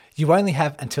You only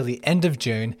have until the end of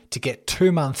June to get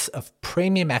 2 months of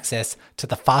premium access to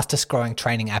the fastest growing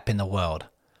training app in the world.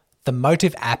 The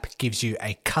Motive app gives you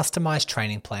a customized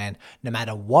training plan no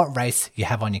matter what race you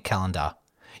have on your calendar.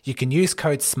 You can use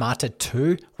code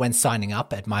SMARTER2 when signing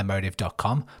up at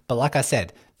mymotive.com, but like I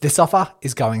said, this offer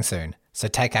is going soon, so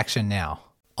take action now.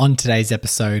 On today's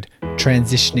episode,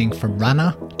 transitioning from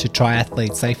runner to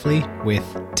triathlete safely with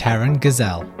Taren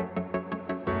Gesell.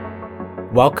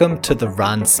 Welcome to the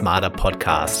Run Smarter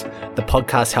podcast, the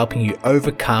podcast helping you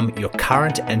overcome your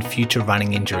current and future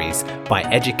running injuries by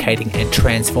educating and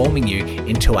transforming you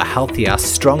into a healthier,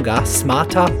 stronger,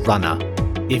 smarter runner.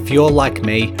 If you're like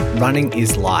me, running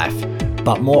is life,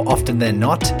 but more often than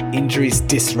not, injuries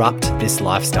disrupt this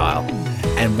lifestyle.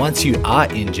 And once you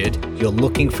are injured, you're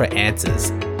looking for answers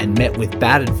and met with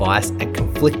bad advice and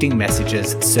conflicting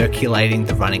messages circulating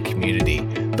the running community.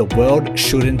 The world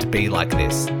shouldn't be like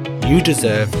this. You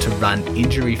deserve to run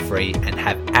injury-free and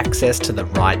have access to the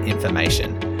right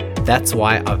information. That's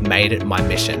why I've made it my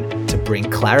mission to bring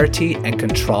clarity and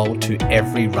control to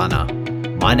every runner.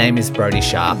 My name is Brody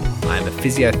Sharp. I am a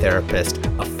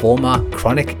physiotherapist, a former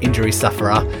chronic injury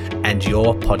sufferer, and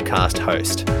your podcast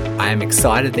host. I am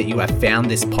excited that you have found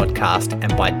this podcast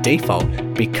and by default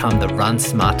become the Run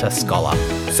Smarter Scholar.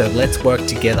 So let's work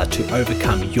together to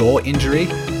overcome your injury,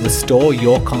 restore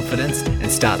your confidence,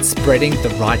 and start spreading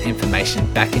the right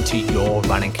information back into your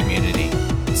running community.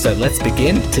 So let's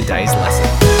begin today's lesson.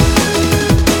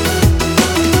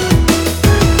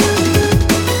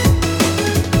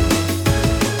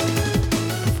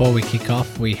 Before we kick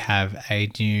off, we have a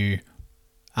new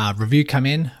review come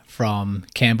in from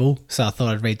Campbell, so I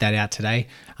thought I'd read that out today.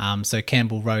 So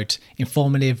Campbell wrote,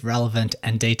 informative, relevant,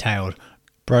 and detailed.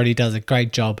 Brody does a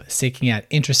great job seeking out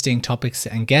interesting topics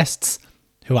and guests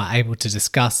who are able to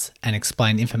discuss and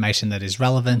explain information that is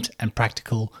relevant and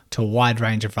practical to a wide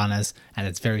range of runners, and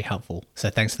it's very helpful. So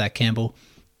thanks for that, Campbell.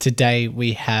 Today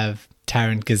we have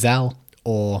Taren Gesell,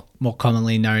 or more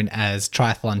commonly known as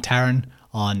Triathlon Taren,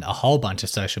 on a whole bunch of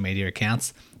social media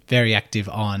accounts, very active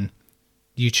on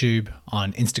YouTube,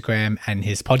 on Instagram, and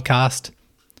his podcast,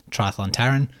 Triathlon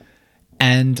Taren.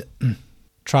 And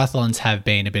triathlons have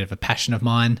been a bit of a passion of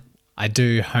mine. I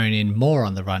do hone in more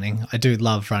on the running. I do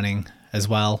love running as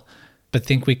well, but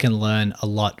think we can learn a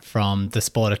lot from the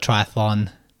sport of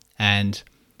triathlon. And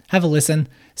have a listen,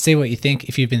 see what you think.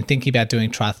 If you've been thinking about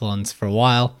doing triathlons for a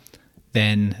while,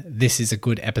 then this is a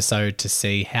good episode to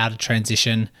see how to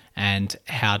transition and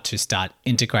how to start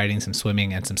integrating some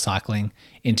swimming and some cycling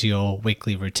into your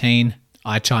weekly routine.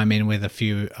 I chime in with a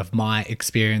few of my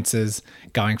experiences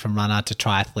going from runner to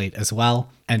triathlete as well.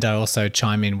 And I also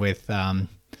chime in with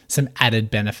some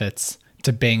added benefits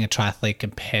to being a triathlete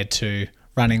compared to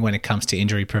running when it comes to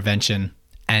injury prevention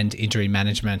and injury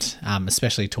management,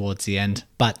 especially towards the end.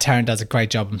 But Taren does a great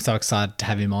job. I'm so excited to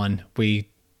have him on. We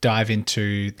dive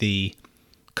into the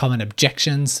common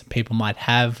objections people might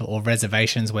have or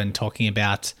reservations when talking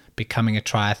about becoming a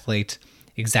triathlete,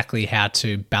 exactly how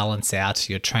to balance out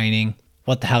your training,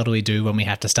 what the hell do we do when we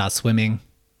have to start swimming,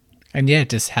 and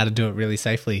just how to do it really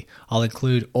safely. I'll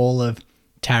include all of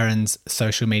Taren's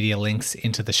social media links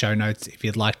into the show notes if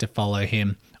you'd like to follow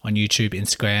him on YouTube,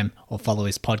 Instagram, or follow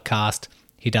his podcast.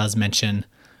 He does mention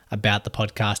about the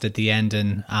podcast at the end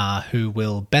and who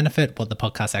will benefit, what the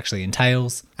podcast actually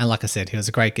entails. And like I said, he was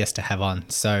a great guest to have on.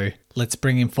 So let's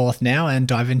bring him forth now and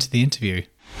dive into the interview.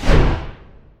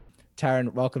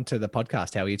 Taren, welcome to the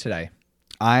podcast. How are you today?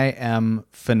 I am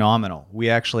phenomenal. We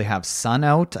actually have sun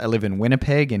out. I live in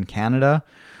Winnipeg in Canada,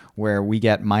 where we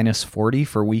get minus 40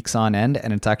 for weeks on end,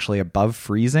 and it's actually above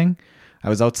freezing. I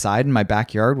was outside in my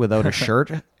backyard without a shirt,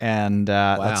 and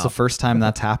wow. That's the first time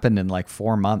that's happened in like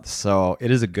 4 months. So it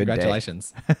is a good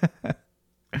Congratulations. Day. Congratulations.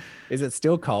 Is it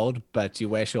still cold, but you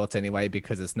wear shorts anyway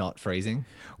because it's not freezing?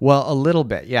 Well, a little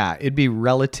bit, yeah. It'd be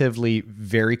relatively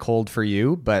very cold for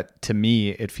you, but to me,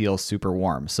 it feels super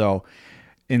warm. So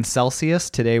in Celsius,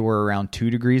 today we're around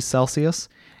 2 degrees Celsius.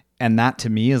 And that to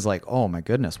me is like, oh my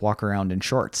goodness, walk around in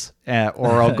shorts.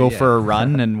 Or I'll go for a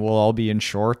run and we'll all be in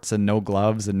shorts and no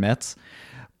gloves and mitts.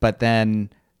 But then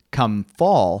come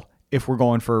fall, if we're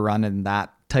going for a run in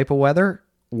that type of weather,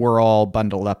 we're all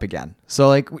bundled up again. So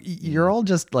like you're all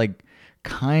just like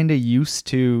kind of used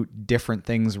to different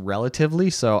things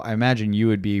relatively. So I imagine you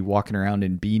would be walking around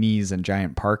in beanies and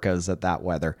giant parkas at that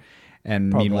weather. And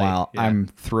probably, meanwhile, yeah. I'm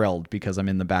thrilled because I'm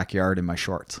in the backyard in my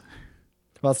shorts.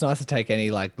 Well, it's nice to take any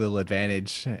like little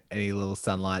advantage, any little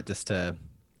sunlight just to,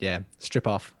 strip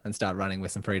off and start running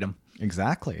with some freedom.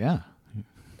 Exactly. Yeah.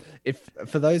 If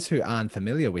for those who aren't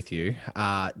familiar with you,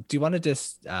 do you want to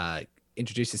just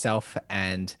introduce yourself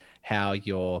and how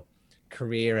your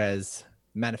career as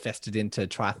manifested into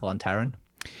Triathlon Taren?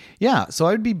 Yeah, so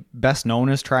I would be best known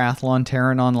as Triathlon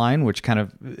Taren online, which kind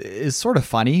of is sort of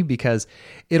funny because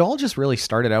it all just really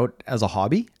started out as a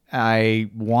hobby. I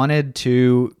wanted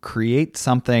to create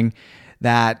something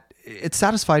that it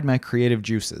satisfied my creative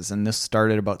juices, and this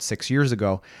started about 6 years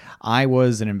ago. I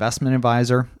was an investment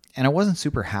advisor, and I wasn't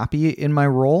super happy in my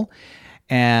role,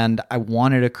 and I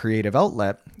wanted a creative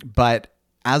outlet, but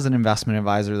as an investment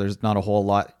advisor, there's not a whole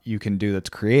lot you can do that's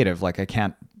creative. Like I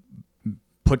can't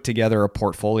put together a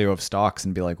portfolio of stocks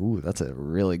and be like, ooh, that's a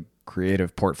really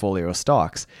creative portfolio of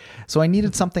stocks. So I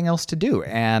needed something else to do.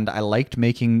 And I liked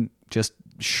making just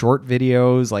short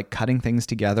videos, like cutting things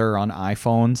together on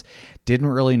iPhones. Didn't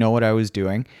really know what I was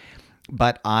doing,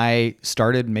 but I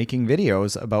started making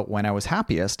videos about when I was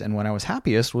happiest. And when I was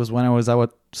happiest was when I was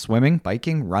out swimming,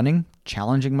 biking, running,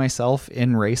 challenging myself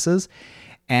in races.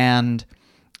 And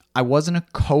I wasn't a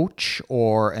coach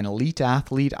or an elite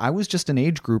athlete. I was just an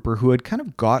age grouper who had kind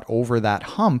of got over that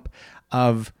hump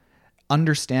of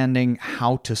understanding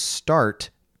how to start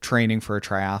training for a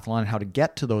triathlon, how to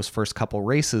get to those first couple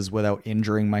races without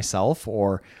injuring myself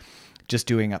or just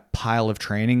doing a pile of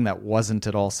training that wasn't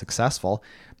at all successful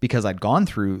because I'd gone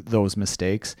through those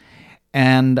mistakes.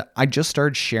 And I just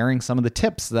started sharing some of the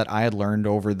tips that I had learned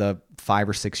over the 5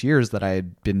 or 6 years that I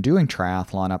had been doing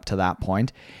triathlon up to that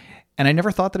point. And I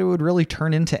never thought that it would really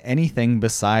turn into anything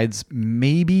besides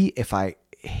maybe if I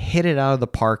hit it out of the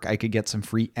park, I could get some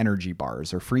free energy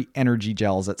bars or free energy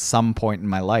gels at some point in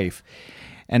my life.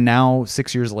 And now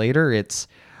 6 years later, it's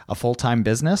a full-time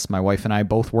business. My wife and I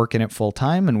both work in it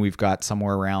full-time, and we've got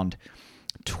somewhere around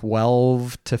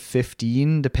 12 to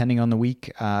 15, depending on the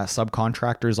week,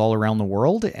 subcontractors all around the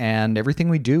world. And everything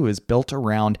we do is built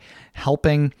around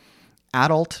helping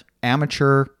adult,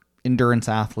 amateur, endurance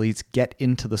athletes get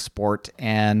into the sport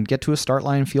and get to a start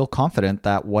line and feel confident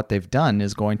that what they've done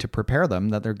is going to prepare them,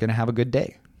 that they're going to have a good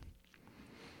day.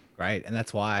 Great. And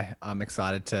that's why I'm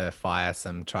excited to fire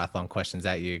some triathlon questions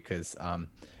at you, because I'm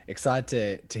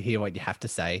excited to hear what you have to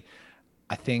say.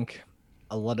 I think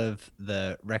a lot of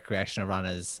the recreational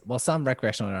runners, well, some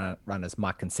recreational runners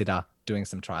might consider doing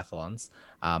some triathlons,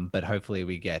 but hopefully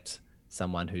we get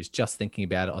someone who's just thinking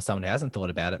about it or someone who hasn't thought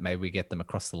about it. Maybe we get them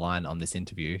across the line on this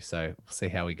interview. So we'll see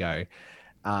how we go.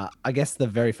 I guess the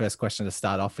very first question to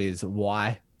start off is,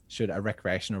 why should a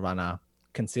recreational runner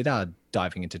consider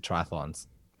diving into triathlons?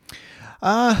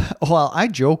 Well, I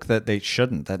joke that they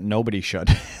shouldn't, that nobody should,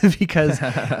 because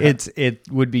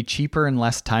it would be cheaper and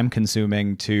less time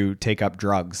consuming to take up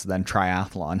drugs than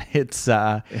triathlon. It's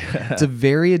a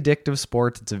very addictive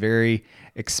sport. It's a very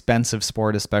expensive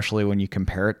sport, especially when you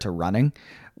compare it to running,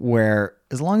 where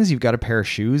as long as you've got a pair of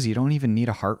shoes, you don't even need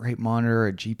a heart rate monitor,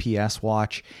 a GPS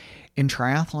watch. In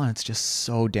triathlon, it's just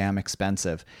so damn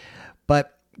expensive.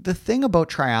 But the thing about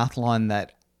triathlon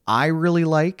that I really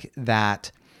like,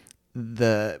 that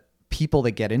the people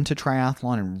that get into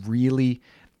triathlon and really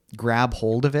grab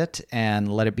hold of it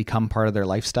and let it become part of their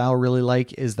lifestyle really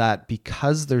like, is that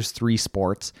because there's 3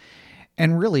 sports,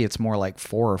 and really it's more like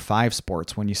 4 or 5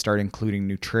 sports when you start including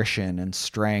nutrition and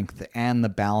strength and the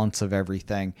balance of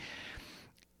everything,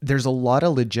 there's a lot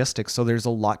of logistics. So there's a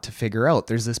lot to figure out.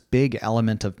 There's this big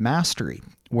element of mastery.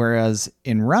 Whereas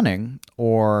in running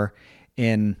or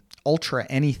in ultra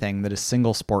anything that is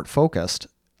single sport focused,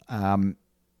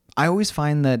 I always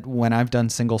find that when I've done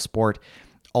single sport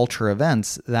ultra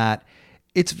events that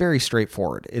it's very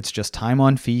straightforward. It's just time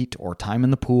on feet or time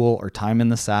in the pool or time in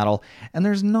the saddle, and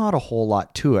there's not a whole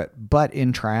lot to it. But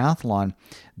in triathlon,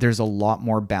 there's a lot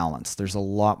more balance. There's a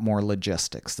lot more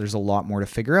logistics. There's a lot more to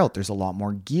figure out. There's a lot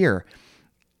more gear.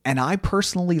 And I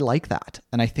personally like that.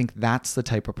 And I think that's the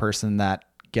type of person that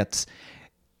gets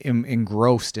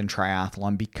engrossed in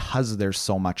triathlon because there's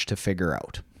so much to figure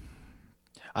out.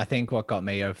 I think what got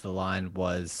me over the line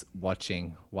was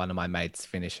watching one of my mates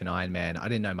finish an Ironman. I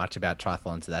didn't know much about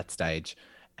triathlons at that stage,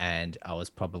 and I was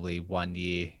probably 1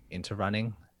 year into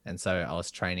running. And so I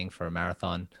was training for a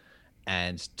marathon,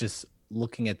 and just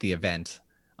looking at the event,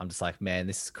 I'm just like, man,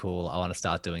 this is cool. I want to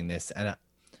start doing this. And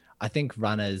I think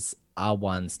runners are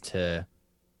ones to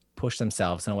push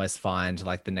themselves and always find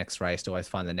like the next race, to always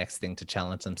find the next thing to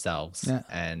challenge themselves. Yeah.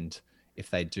 And if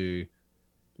they do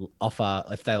offer,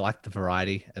 if they like the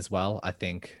variety as well, I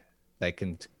think they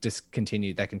can just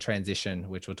continue, they can transition,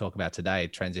 which we'll talk about today,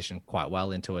 transition quite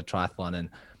well into a triathlon and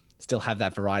still have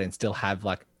that variety and still have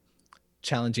like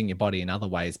challenging your body in other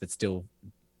ways, but still,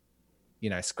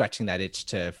 you know, scratching that itch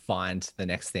to find the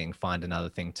next thing, find another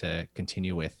thing to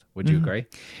continue with. Would you agree?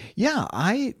 Yeah,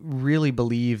 I really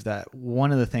believe that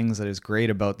one of the things that is great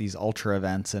about these ultra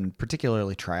events, and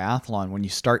particularly triathlon, when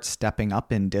you start stepping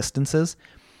up in distances,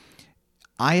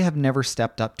 I have never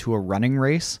stepped up to a running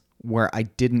race where I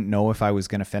didn't know if I was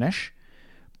going to finish.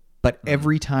 But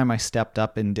every time I stepped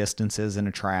up in distances in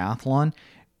a triathlon,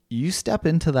 you step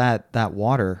into that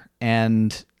water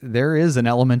and there is an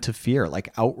element of fear,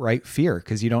 like outright fear,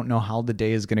 because you don't know how the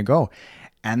day is going to go.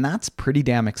 And that's pretty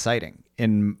damn exciting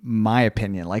in my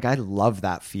opinion. Like, I love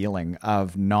that feeling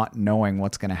of not knowing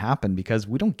what's going to happen, because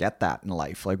we don't get that in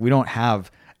life. Like, we don't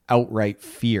have outright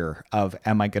fear of,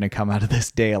 am I going to come out of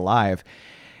this day alive?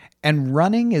 And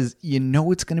running is,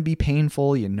 it's going to be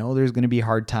painful. There's going to be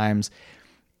hard times.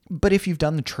 But if you've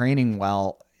done the training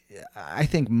well, I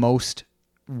think most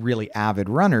really avid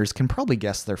runners can probably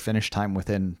guess their finish time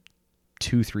within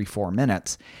 2, 3, 4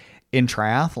 minutes. In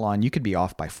triathlon, you could be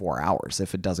off by 4 hours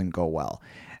if it doesn't go well.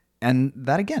 And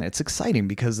that, again, it's exciting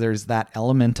because there's that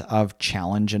element of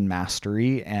challenge and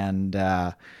mastery and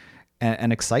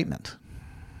excitement.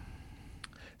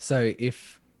 So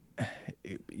if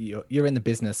you're in the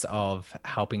business of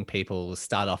helping people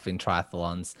start off in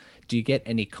triathlons, do you get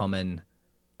any common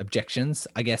objections?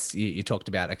 I guess you talked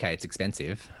about, okay, it's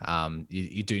expensive.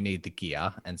 You do need the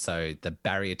gear. And so the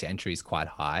barrier to entry is quite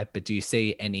high. But do you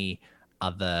see any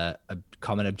other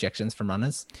common objections from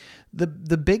runners? The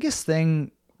biggest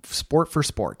thing, sport for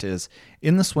sport, is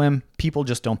in the swim, people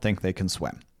just don't think they can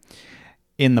swim.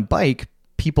 In the bike,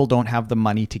 people don't have the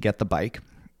money to get the bike.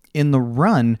 In the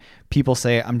run, people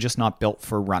say, I'm just not built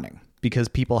for running, because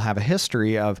people have a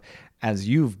history of, as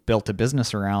you've built a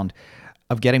business around,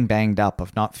 of getting banged up,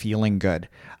 of not feeling good,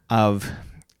 of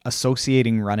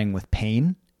associating running with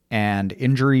pain and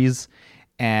injuries,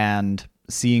 and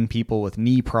seeing people with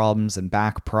knee problems and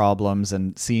back problems,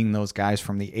 and seeing those guys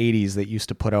from the 80s that used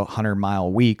to put out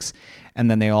 100-mile weeks, and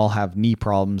then they all have knee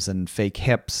problems and fake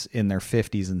hips in their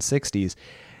 50s and 60s.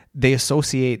 They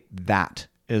associate that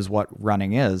is what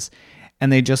running is. And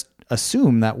they just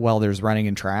assume that, well, there's running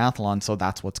in triathlon, so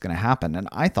that's what's going to happen. And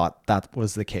I thought that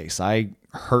was the case. I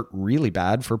hurt really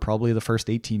bad for probably the first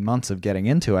 18 months of getting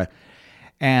into it.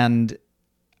 And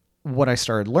what I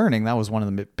started learning, that was one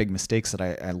of the big mistakes that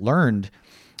I learned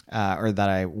or that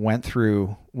I went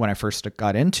through when I first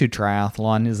got into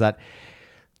triathlon, is that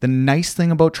the nice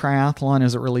thing about triathlon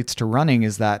as it relates to running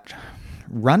is that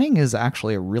running is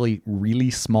actually a really,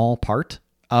 really small part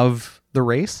of the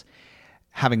race.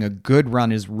 Having a good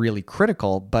run is really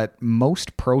critical, but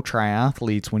most pro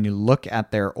triathletes, when you look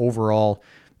at their overall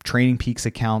training peaks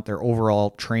account, their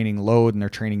overall training load and their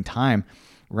training time,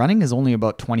 running is only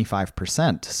about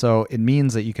 25%. So it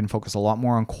means that you can focus a lot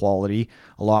more on quality,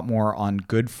 a lot more on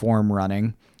good form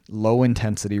running, low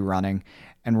intensity running,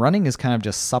 and running is kind of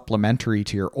just supplementary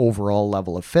to your overall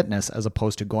level of fitness, as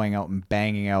opposed to going out and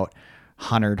banging out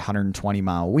 100, 120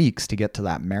 mile weeks to get to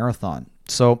that marathon.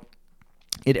 So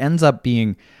it ends up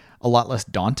being a lot less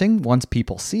daunting once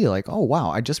people see, like, oh,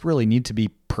 wow, I just really need to be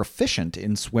proficient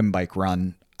in swim, bike,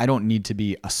 run. I don't need to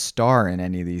be a star in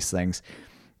any of these things.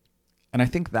 And I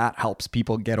think that helps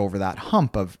people get over that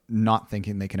hump of not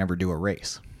thinking they can ever do a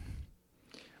race.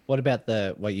 What about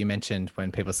what you mentioned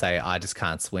when people say, I just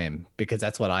can't swim? Because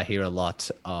that's what I hear a lot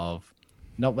of,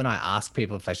 not when I ask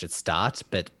people if they should start,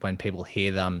 but when people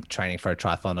hear them training for a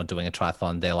triathlon or doing a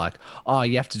triathlon, they're like, oh,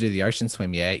 you have to do the ocean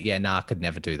swim. Yeah, no, I could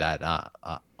never do that.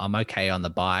 I'm okay on the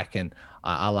bike and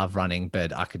I love running,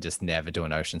 but I could just never do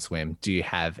an ocean swim. Do you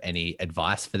have any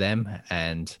advice for them?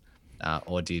 And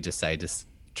or do you just say, just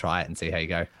try it and see how you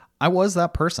go? I was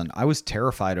that person. I was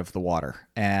terrified of the water,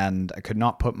 and I could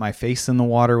not put my face in the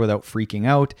water without freaking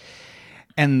out.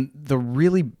 And the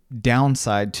really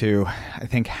downside to, I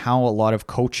think, how a lot of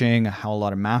coaching, how a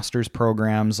lot of master's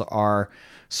programs are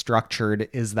structured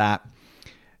is that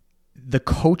the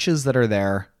coaches that are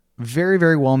there, very,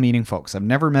 very well-meaning folks. I've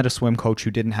never met a swim coach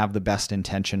who didn't have the best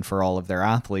intention for all of their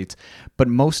athletes, but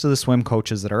most of the swim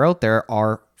coaches that are out there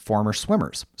are former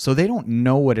swimmers. So they don't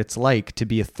know what it's like to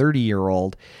be a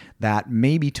 30-year-old that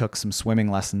maybe took some swimming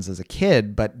lessons as a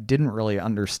kid, but didn't really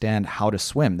understand how to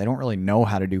swim. They don't really know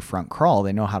how to do front crawl.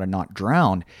 They know how to not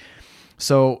drown.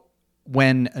 So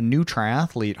when a new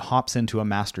triathlete hops into a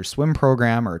master swim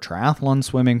program or a triathlon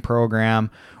swimming program,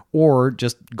 or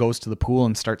just goes to the pool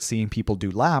and starts seeing people do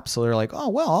laps, so they're like, oh,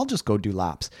 well, I'll just go do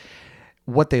laps.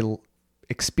 What they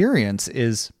experience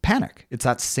is panic. It's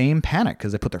that same panic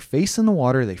because they put their face in the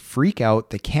water, they freak out,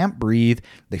 they can't breathe,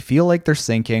 they feel like they're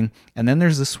sinking, and then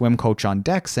there's the swim coach on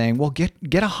deck saying, well, get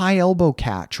a high elbow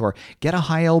catch or get a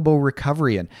high elbow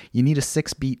recovery and you need a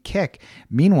 6-beat kick.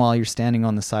 Meanwhile, you're standing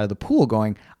on the side of the pool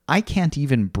going, I can't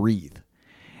even breathe.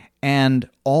 And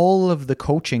all of the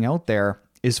coaching out there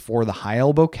is for the high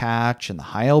elbow catch and the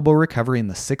high elbow recovery and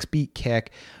the 6-beat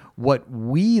kick. What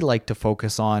we like to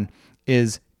focus on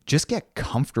is just get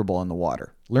comfortable in the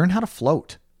water. Learn how to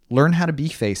float. Learn how to be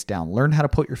face down. Learn how to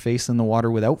put your face in the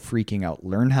water without freaking out.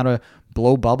 Learn how to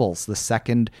blow bubbles the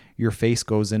second your face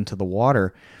goes into the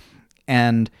water,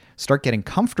 and start getting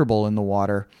comfortable in the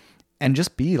water and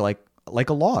just be like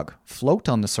a log. Float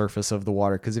on the surface of the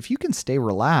water. Because if you can stay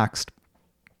relaxed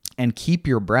and keep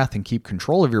your breath and keep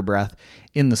control of your breath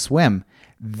in the swim,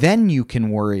 then you can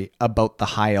worry about the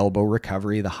high elbow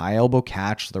recovery, the high elbow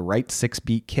catch, the right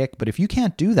 6-beat kick. But if you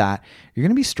can't do that, you're going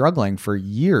to be struggling for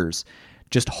years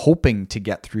just hoping to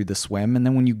get through the swim. And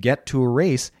then when you get to a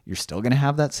race, you're still going to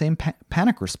have that same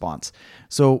panic response.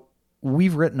 So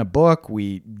we've written a book.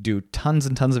 We do tons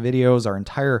and tons of videos. Our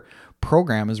entire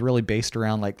program is really based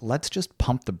around like, let's just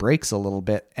pump the brakes a little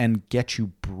bit and get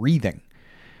you breathing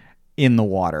in the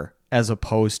water, as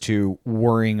opposed to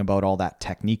worrying about all that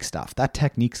technique stuff. That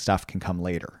technique stuff can come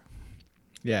later.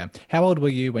 Yeah. How old were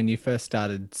you when you first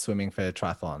started swimming for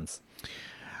triathlons?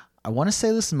 I want to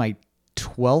say this is my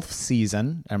 12th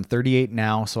season. I'm 38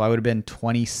 now, so I would have been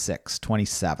 26,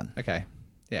 27. Okay.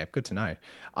 Yeah, good to know.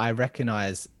 I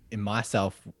recognize in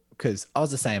myself, because I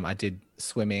was the same. I did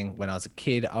swimming when I was a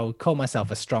kid. I would call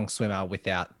myself a strong swimmer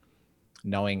without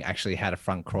knowing actually how to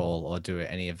front crawl or do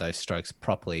any of those strokes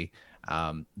properly.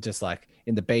 Just like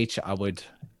in the beach, I would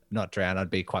not drown.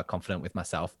 I'd be quite confident with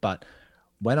myself. But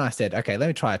when I said, okay, let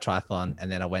me try a triathlon,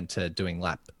 and then I went to doing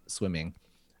lap swimming,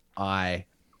 there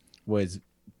was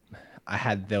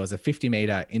a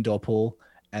 50-meter indoor pool,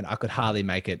 and I could hardly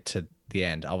make it to the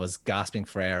end. I was gasping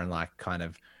for air, and like kind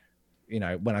of,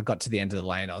 when I got to the end of the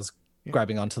lane, I was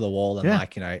grabbing onto the wall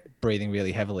and breathing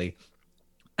really heavily.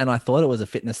 And I thought it was a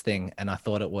fitness thing, and I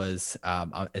thought it was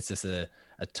it's just a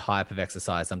type of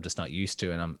exercise I'm just not used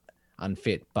to, and I'm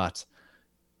unfit. But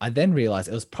I then realized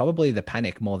it was probably the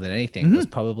panic more than anything. Mm-hmm. It was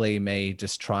probably me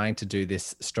just trying to do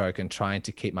this stroke and trying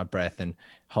to keep my breath and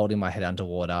holding my head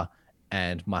underwater,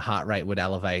 and my heart rate would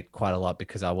elevate quite a lot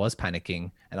because I was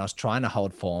panicking and I was trying to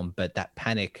hold form, but that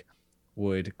panic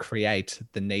would create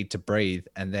the need to breathe.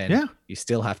 And then you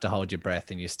still have to hold your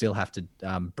breath, and you still have to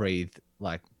breathe,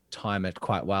 like time it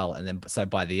quite well. And then, so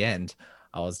by the end,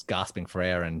 I was gasping for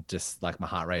air, and just like my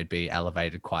heart rate would be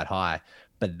elevated quite high.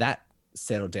 But that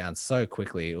settled down so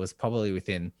quickly. It was probably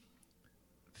within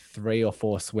 3 or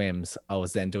 4 swims. I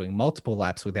was then doing multiple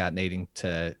laps without needing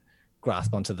to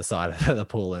grasp onto the side of the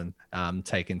pool and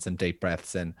take in some deep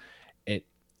breaths. And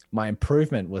my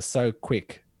improvement was so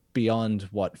quick beyond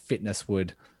what fitness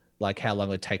would, like how long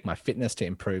it would take my fitness to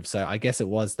improve. So I guess it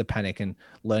was the panic and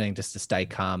learning just to stay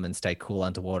calm and stay cool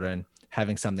underwater, and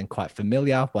having something quite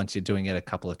familiar once you're doing it a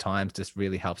couple of times just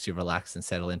really helps you relax and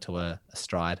settle into a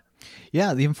stride.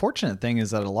 Yeah, the unfortunate thing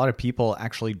is that a lot of people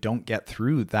actually don't get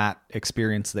through that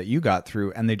experience that you got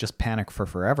through, and they just panic for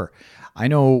forever. I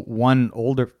know one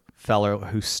older fellow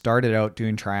who started out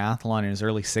doing triathlon in his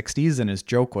early 60s, and his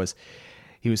joke was,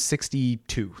 he was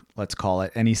 62, let's call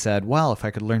it. And he said, well, if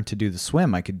I could learn to do the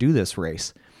swim, I could do this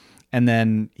race. And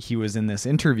then he was in this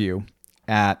interview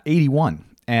at 81.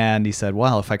 And he said,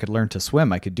 well, if I could learn to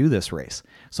swim, I could do this race.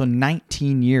 So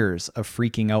 19 years of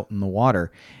freaking out in the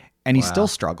water. And he still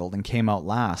struggled and came out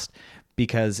last,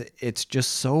 because it's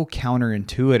just so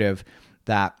counterintuitive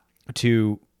that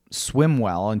to swim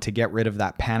well and to get rid of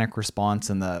that panic response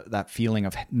and that feeling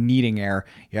of needing air,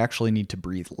 you actually need to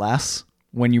breathe less.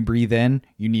 When you breathe in,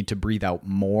 you need to breathe out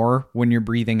more when you're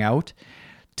breathing out.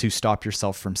 To stop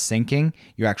yourself from sinking,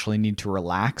 you actually need to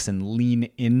relax and lean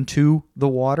into the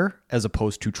water, as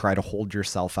opposed to try to hold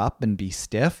yourself up and be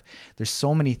stiff. There's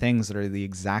so many things that are the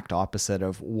exact opposite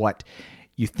of what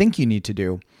you think you need to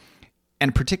do.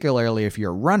 And particularly if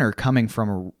you're a runner coming from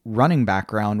a running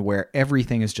background where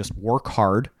everything is just work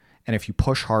hard, and if you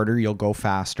push harder, you'll go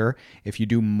faster. If you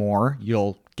do more,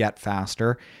 you'll get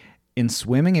faster. In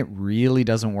swimming, it really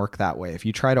doesn't work that way. If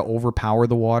you try to overpower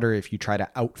the water, if you try to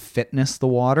out-fitness the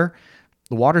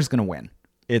water's going to win.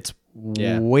 It's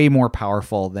way more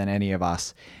powerful than any of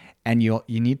us. And you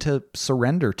need to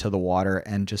surrender to the water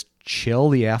and just chill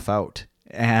the F out.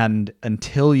 And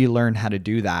until you learn how to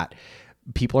do that,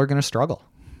 people are going to struggle.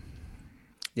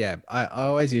 Yeah, I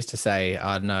always used to say,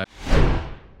 I don't know.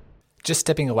 Just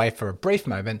stepping away for a brief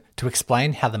moment to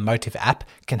explain how the Motive app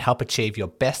can help achieve your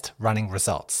best running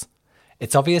results.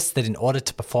 It's obvious that in order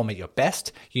to perform at your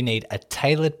best, you need a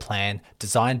tailored plan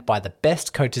designed by the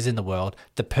best coaches in the world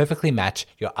that perfectly match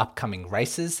your upcoming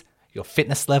races, your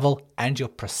fitness level, and your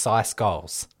precise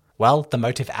goals. Well, the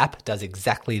Motive app does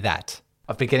exactly that.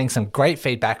 I've been getting some great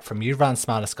feedback from you Run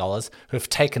Smarter scholars who have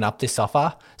taken up this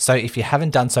offer, so if you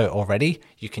haven't done so already,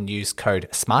 you can use code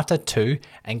SMARTER2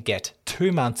 and get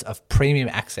 2 months of premium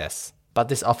access. But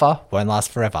this offer won't last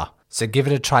forever. So give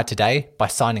it a try today by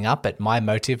signing up at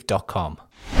mymotive.com.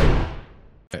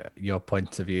 Your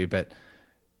points of view, but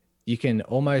you can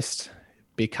almost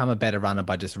become a better runner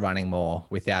by just running more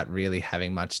without really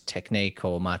having much technique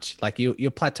or much, like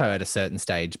you'll plateau at a certain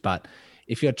stage. But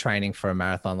if you're training for a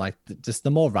marathon, like just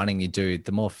the more running you do,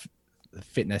 the more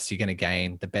fitness you're going to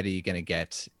gain, the better you're going to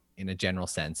get in a general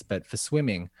sense. But for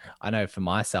swimming, I know for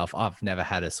myself, I've never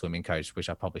had a swimming coach, which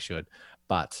I probably should,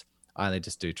 but I only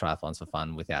just do triathlons for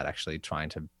fun without actually trying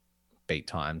to beat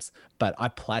times. But I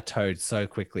plateaued so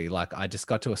quickly. Like I just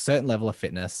got to a certain level of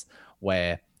fitness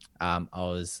where I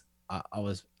was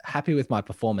happy with my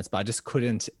performance, but I just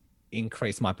couldn't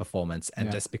increase my performance.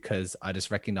 And just because I just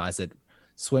recognized that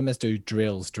swimmers do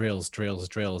drills.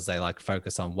 They like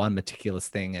focus on one meticulous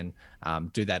thing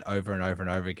and do that over and over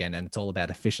and over again. And it's all about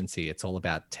efficiency. It's all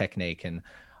about technique. And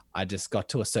I just got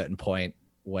to a certain point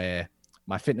where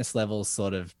my fitness levels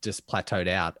sort of just plateaued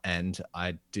out, and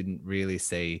I didn't really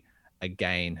see a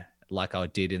gain like I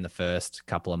did in the first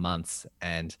couple of months.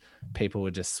 And people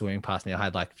were just swimming past me. I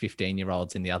had like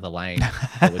 15-year-olds in the other lane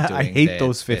that were doing I hate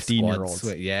those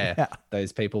 15-year-olds. Yeah.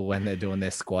 Those people when they're doing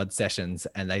their squad sessions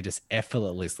and they just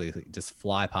effortlessly just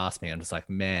fly past me. I'm just like,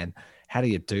 man, how do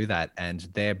you do that? And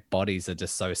their bodies are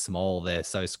just so small. They're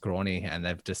so scrawny and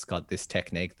they've just got this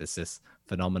technique that's just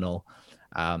phenomenal.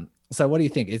 So what do you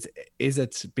think? Is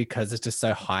it because it's just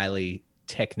so highly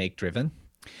technique driven?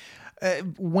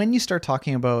 When you start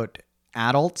talking about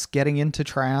adults getting into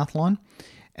triathlon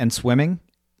and swimming,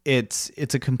 it's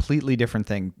a completely different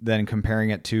thing than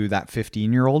comparing it to that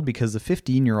 15-year-old, because the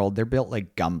 15-year-old, they're built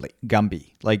like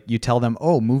Gumby. Like you tell them,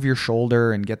 oh, move your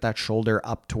shoulder and get that shoulder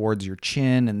up towards your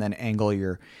chin and then angle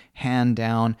your hand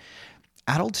down.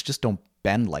 Adults just don't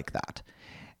bend like that.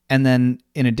 And then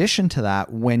in addition to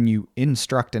that, when you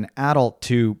instruct an adult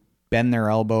to bend their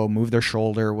elbow, move their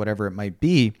shoulder, whatever it might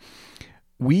be,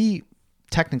 we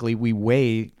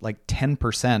weigh like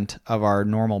 10% of our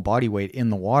normal body weight in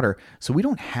the water. So we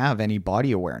don't have any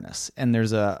body awareness. And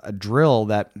there's a drill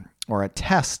or a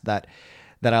test that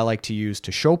I like to use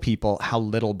to show people how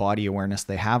little body awareness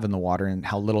they have in the water and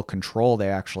how little control they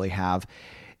actually have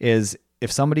is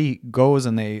if somebody goes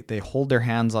and they hold their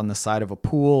hands on the side of a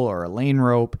pool or a lane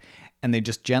rope and they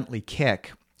just gently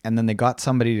kick, and then they got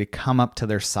somebody to come up to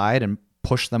their side and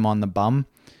push them on the bum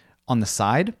on the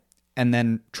side, and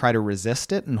then try to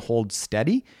resist it and hold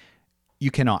steady,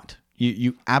 you cannot.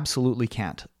 You absolutely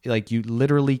can't. Like you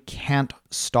literally can't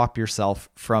stop yourself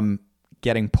from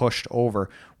getting pushed over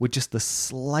with just the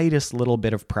slightest little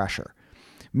bit of pressure.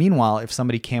 Meanwhile, if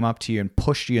somebody came up to you and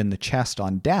pushed you in the chest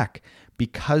on deck,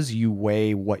 because you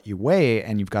weigh what you weigh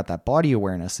and you've got that body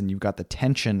awareness and you've got the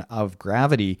tension of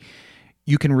gravity,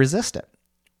 you can resist it.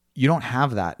 You don't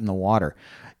have that in the water.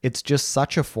 It's just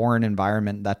such a foreign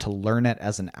environment that to learn it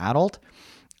as an adult,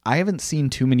 I haven't seen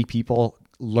too many people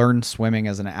learn swimming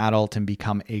as an adult and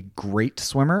become a great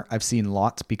swimmer. I've seen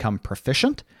lots become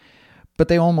proficient, but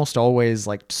they almost always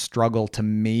like struggle to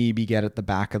maybe get at the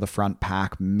back of the front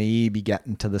pack, maybe get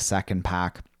into the second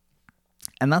pack.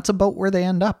 And that's about where they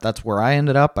end up. That's where I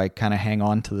ended up. I kind of hang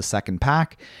on to the second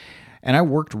pack, and I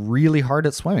worked really hard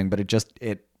at swimming, but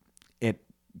it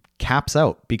caps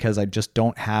out because I just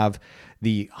don't have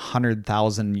the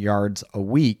 100,000 yards a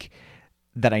week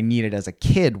that I needed as a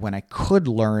kid when I could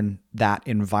learn that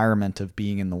environment of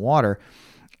being in the water.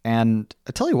 And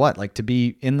I tell you what, like to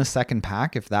be in the second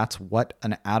pack, if that's what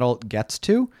an adult gets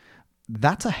to,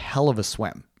 that's a hell of a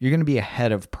swim. You're going to be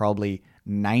ahead of probably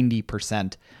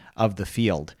 90% of the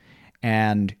field.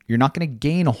 And you're not going to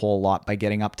gain a whole lot by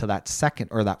getting up to that second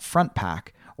or that front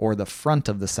pack or the front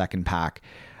of the second pack.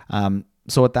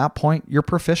 So at that point, you're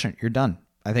proficient. You're done.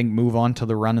 I think move on to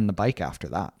the run and the bike after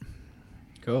that.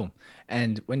 Cool.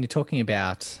 And when you're talking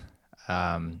about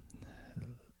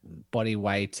body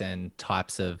weight and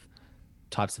types of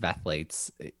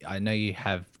athletes, I know you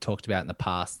have talked about in the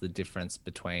past the difference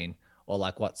between, or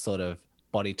like what sort of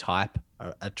body type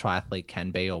a triathlete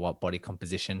can be, or what body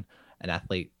composition an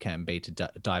athlete can be to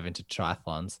dive into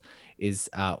triathlons.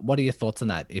 What are your thoughts on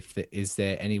that? Is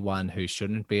there anyone who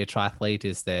shouldn't be a triathlete?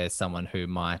 Is there someone who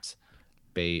might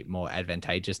be more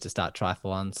advantageous to start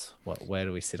triathlons? Where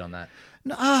do we sit on that?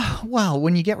 Well,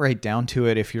 when you get right down to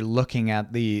it, if you're looking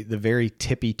at the very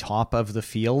tippy top of the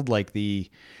field, like the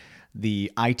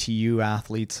ITU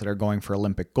athletes that are going for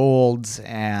Olympic golds,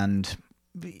 and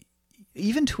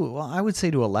even I would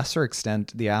say to a lesser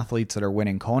extent, the athletes that are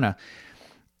winning Kona,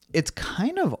 it's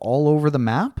kind of all over the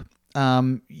map.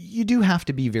 You do have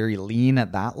to be very lean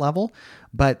at that level,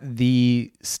 but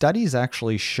the studies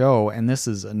actually show, and this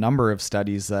is a number of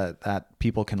studies that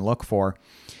people can look for,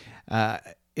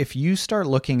 if you start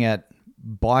looking at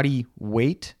body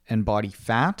weight and body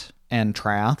fat and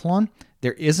triathlon,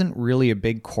 there isn't really a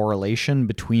big correlation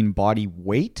between body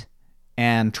weight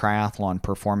and triathlon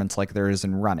performance like there is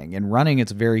in running. In running,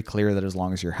 it's very clear that as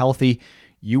long as you're healthy,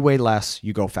 you weigh less,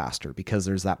 you go faster because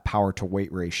there's that power to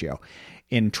weight ratio.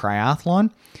 In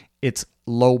triathlon, it's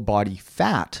low body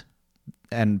fat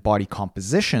and body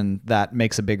composition that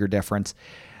makes a bigger difference,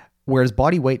 whereas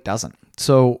body weight doesn't.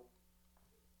 So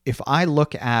if I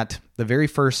look at the very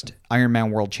first Ironman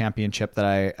World Championship that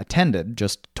I attended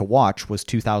just to watch was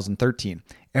 2013.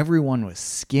 Everyone was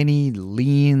skinny,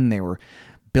 lean. They were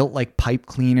built like pipe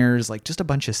cleaners, like just a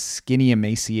bunch of skinny,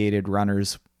 emaciated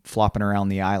runners flopping around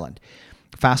the island.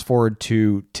 Fast forward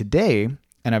to today,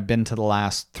 and I've been to the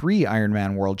last 3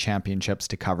 Ironman World Championships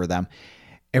to cover them.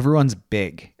 Everyone's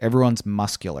big. Everyone's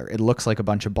muscular. It looks like a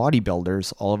bunch of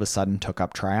bodybuilders all of a sudden took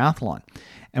up triathlon.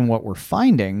 And what we're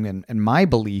finding, and my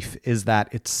belief, is that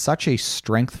it's such a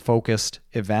strength-focused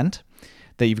event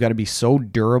that you've got to be so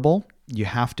durable. You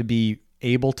have to be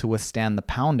able to withstand the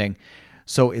pounding.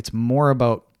 So it's more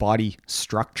about body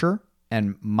structure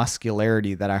and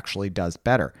muscularity that actually does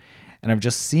better. And I've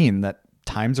just seen that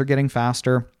times are getting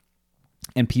faster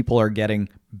and people are getting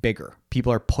bigger.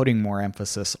 People are putting more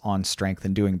emphasis on strength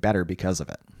and doing better because of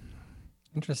it.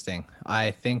 Interesting.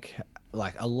 I think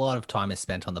like a lot of time is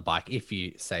spent on the bike. If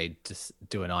you say just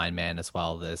do an Ironman as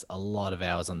well, there's a lot of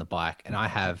hours on the bike, and I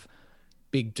have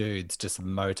big dudes just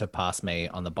motor past me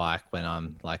on the bike when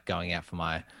I'm like going out for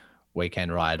my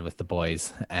weekend ride with the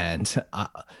boys. And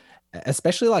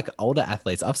especially like older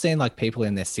athletes, I've seen like people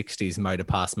in their 60s motor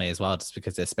past me as well, just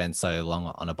because they spend so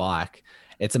long on a bike.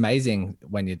 It's amazing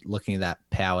when you're looking at that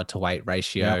power to weight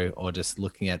ratio, or just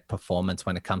looking at performance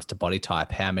when it comes to body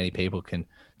type, how many people can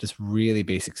just really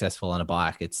be successful on a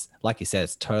bike. It's like you said,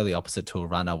 it's totally opposite to a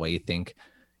runner where you think,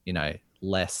 you know,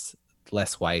 less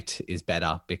weight is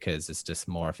better because it's just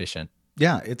more efficient.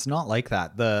 Yeah, it's not like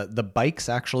that. The bikes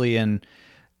actually in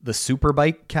the super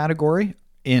bike category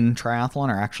in triathlon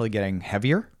are actually getting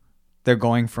heavier. They're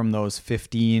going from those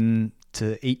 15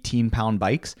 to 18 pound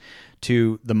bikes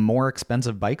to the more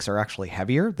expensive bikes are actually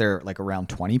heavier. They're like around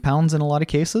 20 pounds in a lot of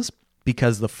cases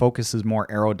because the focus is more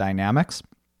aerodynamics.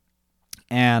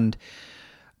 And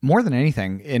more than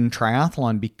anything in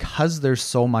triathlon, because there's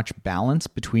so much balance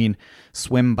between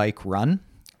swim, bike, run,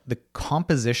 the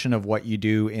composition of what you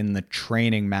do in the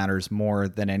training matters more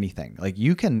than anything. Like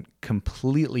you can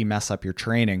completely mess up your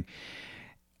training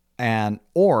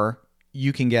or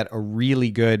you can get a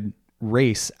really good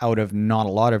race out of not a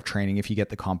lot of training if you get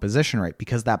the composition right,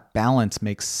 because that balance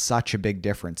makes such a big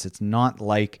difference. It's not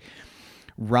like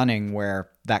running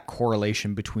where that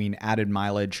correlation between added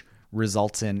mileage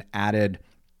results in added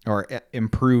or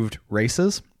improved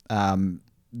races.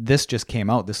 This just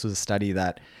came out. This was a study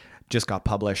that just got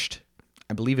published,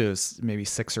 I believe it was maybe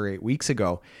 6 or 8 weeks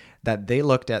ago, that they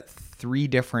looked at 3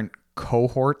 different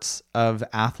cohorts of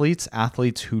athletes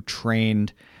who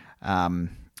trained,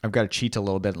 I've got to cheat a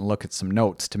little bit and look at some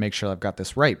notes to make sure I've got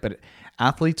this right, but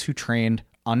athletes who trained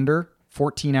under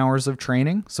 14 hours of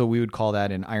training, so we would call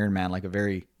that in Ironman like a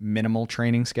very minimal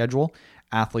training schedule,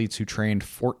 athletes who trained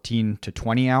 14 to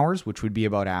 20 hours, which would be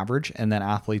about average, and then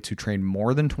athletes who trained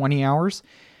more than 20 hours,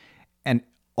 and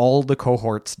all the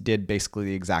cohorts did basically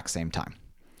the exact same time.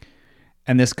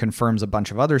 And this confirms a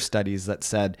bunch of other studies that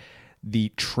said the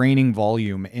training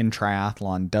volume in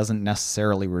triathlon doesn't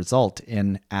necessarily result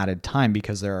in added time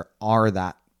because there are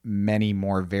that many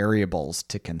more variables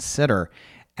to consider.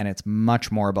 And it's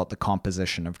much more about the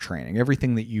composition of training.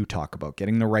 Everything that you talk about,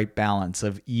 getting the right balance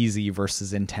of easy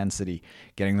versus intensity,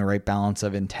 getting the right balance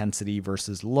of intensity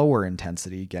versus lower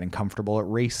intensity, getting comfortable at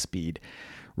race speed,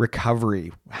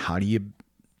 recovery. How do you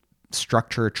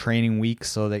structure a training week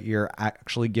so that you're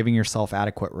actually giving yourself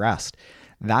adequate rest?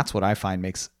 That's what I find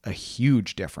makes a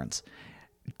huge difference.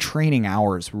 Training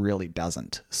hours really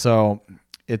doesn't. So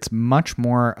it's much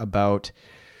more about,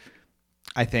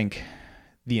 I think,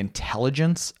 the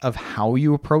intelligence of how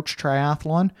you approach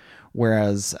triathlon,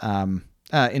 whereas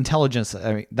intelligence,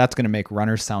 I mean, that's going to make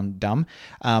runners sound dumb.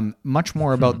 Much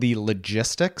more about the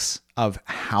logistics of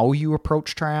how you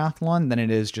approach triathlon than it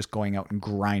is just going out and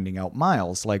grinding out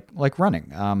miles like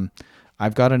running.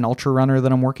 I've got an ultra runner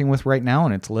that I'm working with right now,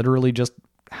 and it's literally just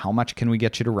how much can we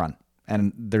get you to run?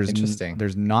 And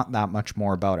there's not that much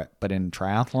more about it. But in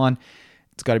triathlon,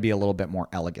 it's got to be a little bit more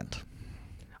elegant.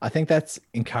 I think that's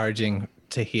encouraging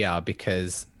to hear,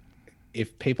 because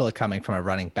if people are coming from a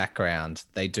running background,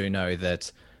 they do know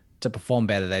that to perform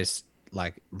better, they just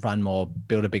like run more,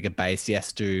 build a bigger base.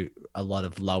 Yes, do a lot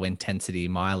of low intensity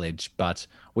mileage, but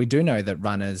we do know that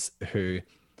runners who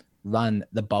run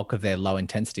the bulk of their low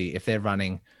intensity, if they're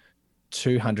running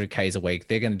 200Ks a week,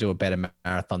 they're going to do a better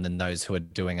marathon than those who are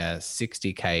doing a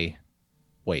 60K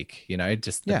week,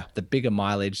 just the bigger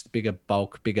mileage, the bigger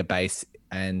bulk, bigger base.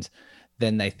 And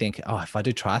then they think, oh, if I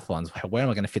do triathlons, where am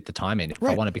I going to fit the time in? If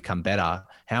I want to become better,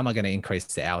 how am I going to increase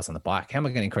the hours on the bike? How am I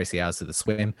going to increase the hours of the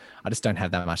swim? I just don't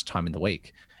have that much time in the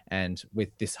week. And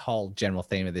with this whole general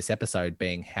theme of this episode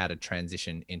being how to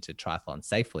transition into triathlon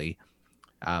safely,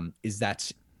 is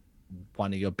that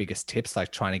one of your biggest tips,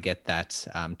 like trying to get that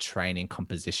training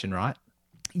composition right?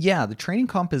 Yeah, the training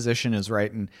composition is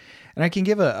right. And I can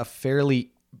give a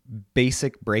fairly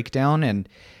basic breakdown. And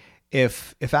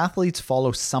if athletes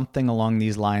follow something along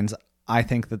these lines, I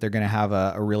think that they're going to have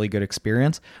a really good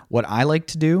experience. What I like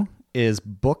to do is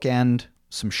bookend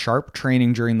some sharp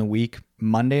training during the week,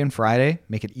 Monday and Friday,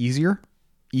 make it easier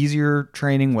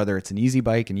training, whether it's an easy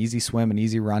bike, an easy swim, an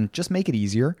easy run, just make it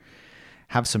easier.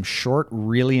 Have some short,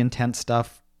 really intense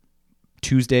stuff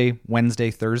Tuesday,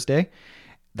 Wednesday, Thursday.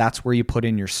 That's where you put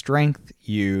in your strength,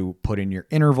 you put in your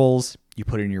intervals, you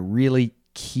put in your really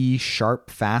key, sharp,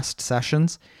 fast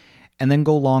sessions, and then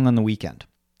go long on the weekend.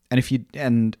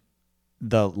 And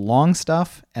the long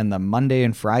stuff and the Monday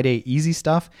and Friday easy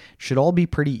stuff should all be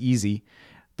pretty easy.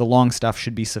 The long stuff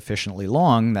should be sufficiently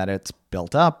long that it's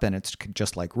built up, and it's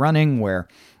just like running, where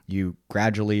you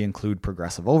gradually include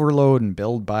progressive overload and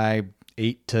build by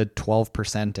 8 to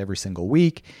 12% every single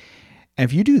week. And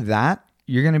if you do that,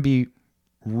 you're going to be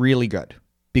really good,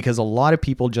 because a lot of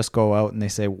people just go out and they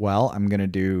say, well, I'm going to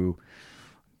do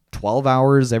 12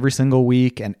 hours every single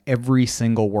week, and every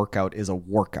single workout is a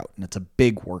workout, and it's a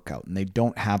big workout, and they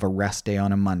don't have a rest day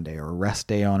on a Monday or a rest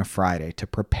day on a Friday to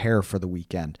prepare for the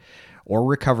weekend or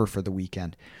recover for the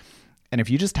weekend. And if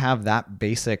you just have that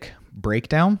basic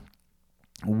breakdown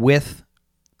with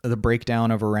the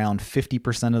breakdown of around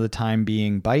 50% of the time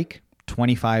being bike,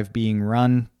 25 being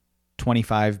run,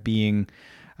 25 being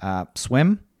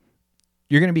swim,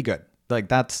 you're going to be good. Like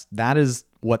that is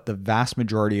what the vast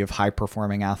majority of high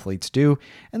performing athletes do.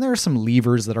 And there are some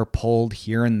levers that are pulled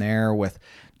here and there with,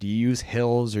 do you use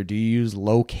hills, or do you use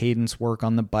low cadence work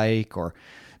on the bike, or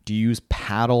do you use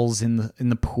paddles in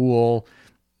the pool?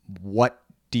 What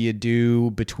do you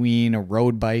do between a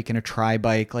road bike and a tri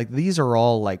bike? Like, these are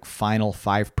all like final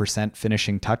 5%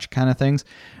 finishing touch kind of things.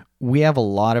 We have a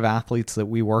lot of athletes that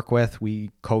we work with. We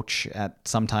coach at,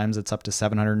 sometimes it's up to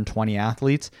 720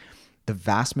 athletes. The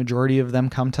vast majority of them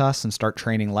come to us and start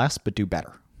training less, but do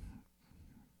better.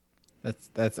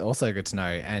 That's also good to know.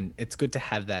 And it's good to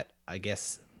have that, I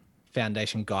guess,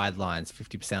 foundation guidelines,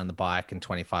 50% on the bike and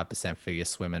 25% for your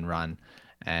swim and run.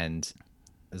 And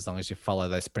as long as you follow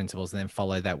those principles and then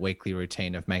follow that weekly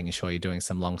routine of making sure you're doing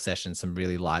some long sessions, some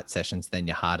really light sessions, then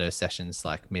your harder sessions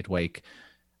like midweek,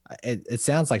 it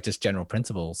sounds like just general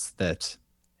principles that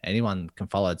anyone can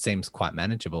follow. It seems quite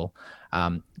manageable.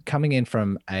 Coming in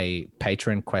from a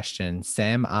patron question,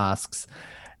 Sam asks,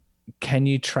 can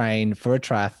you train for a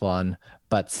triathlon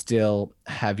but still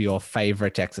have your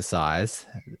favorite exercise,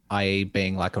 i.e.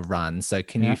 being like a run? So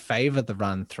can you favor the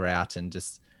run throughout and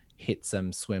just hit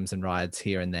some swims and rides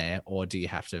here and there, or do you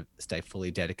have to stay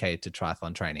fully dedicated to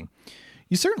triathlon training?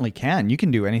 You certainly can. You can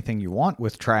do anything you want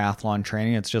with triathlon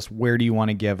training. It's just, where do you want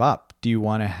to give up? Do you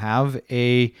want to have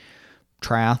a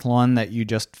triathlon that you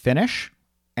just finish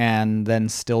and then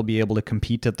still be able to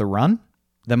compete at the run?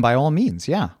 Then by all means,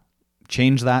 yeah.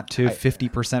 Change that to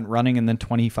 50% running and then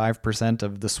 25%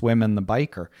 of the swim and the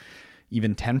bike, or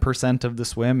even 10% of the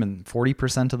swim and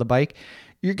 40% of the bike.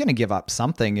 You're going to give up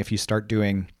something if you start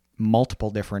doing multiple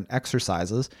different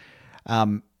exercises.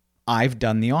 I've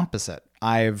done the opposite.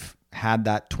 I've had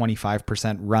that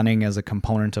 25% running as a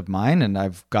component of mine, and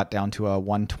I've got down to a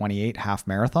 1:28 half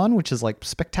marathon, which is like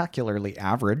spectacularly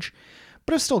average,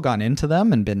 but I've still gone into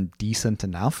them and been decent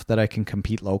enough that I can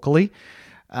compete locally.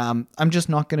 I'm just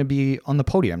not going to be on the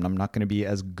podium. I'm not going to be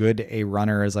as good a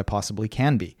runner as I possibly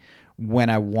can be. When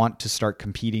I want to start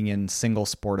competing in single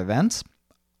sport events,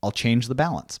 I'll change the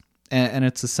balance. And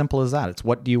it's as simple as that. It's,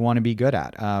 what do you want to be good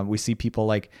at? We see people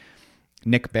like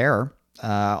Nick Bear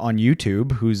on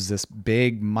YouTube, who's this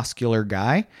big muscular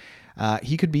guy.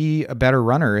 He could be a better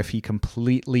runner if he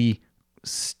completely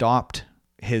stopped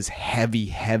his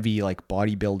heavy like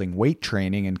bodybuilding weight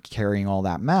training and carrying all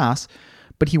that mass,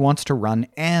 but he wants to run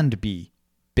and be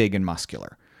big and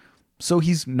muscular. So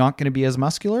he's not going to be as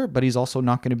muscular, but he's also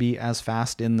not going to be as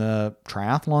fast in the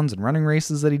triathlons and running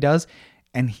races that he does.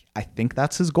 And I think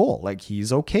that's his goal. Like,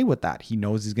 he's okay with that. He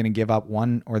knows he's going to give up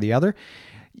one or the other.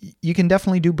 You can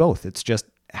definitely do both. It's just,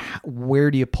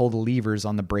 where do you pull the levers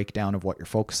on the breakdown of what you're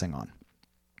focusing on?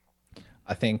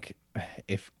 I think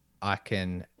if I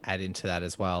can add into that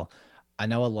as well, I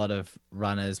know a lot of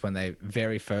runners, when they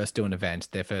very first do an event,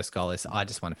 their first goal is, I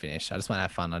just want to finish. I just want to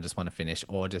have fun. I just want to finish,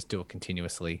 or just do it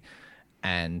continuously.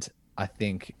 And I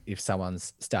think if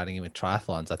someone's starting in with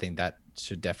triathlons, I think that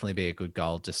should definitely be a good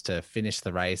goal, just to finish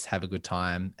the race, have a good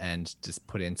time, and just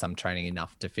put in some training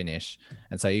enough to finish.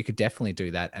 And so you could definitely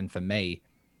do that. And for me,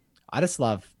 I just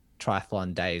love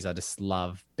triathlon days. I just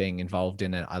love being involved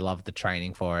in it. I love the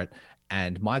training for it.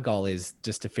 And my goal is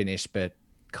just to finish, but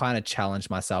kind of challenge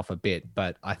myself a bit.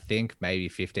 But I think maybe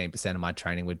 15% of my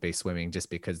training would be swimming, just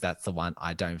because that's the one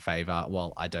I don't favor.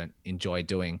 Well, I don't enjoy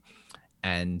doing.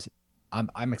 And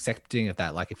I'm accepting of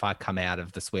that. Like, if I come out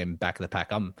of the swim back of the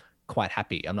pack, I'm quite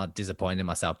happy. I'm not disappointed in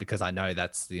myself, because I know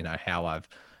that's, how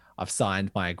I've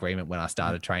signed my agreement when I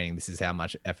started training. This is how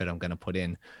much effort I'm going to put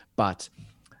in. But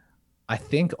I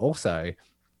think also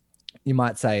you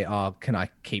might say, oh, can I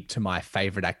keep to my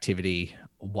favorite activity,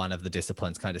 one of the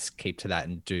disciplines? Can I just keep to that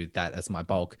and do that as my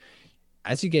bulk?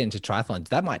 As you get into triathlons,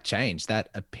 that might change that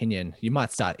opinion. You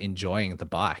might start enjoying the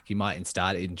bike. You might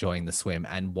start enjoying the swim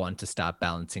and want to start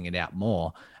balancing it out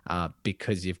more,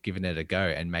 because you've given it a go,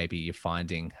 and maybe you're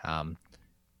finding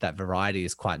that variety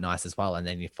is quite nice as well. And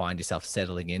then you find yourself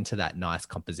settling into that nice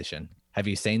composition. Have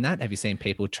you seen that? Have you seen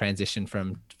people transition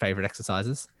from favorite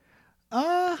exercises?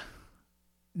 Well,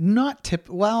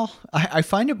 I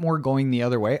find it more going the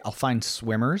other way. I'll find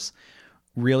swimmers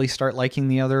really start liking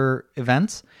the other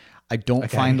events. I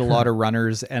don't find a lot of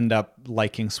runners end up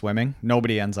liking swimming.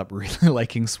 Nobody ends up really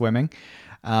liking swimming.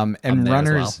 And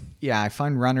runners, I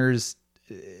find runners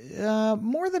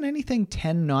more than anything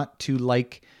tend not to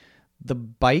like the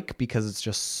bike, because it's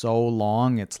just so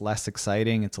long. It's less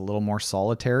exciting. It's a little more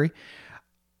solitary.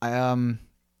 I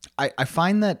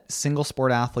find that single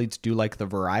sport athletes do like the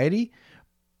variety,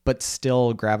 but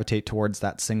still gravitate towards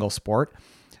that single sport.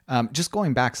 Just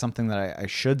going back, something that I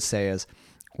should say is,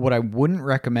 what I wouldn't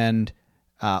recommend,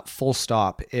 full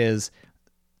stop, is,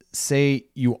 say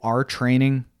you are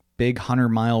training big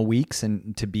 100-mile weeks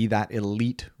and to be that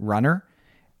elite runner,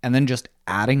 and then just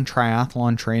adding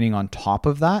triathlon training on top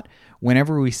of that.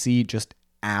 Whenever we see just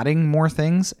adding more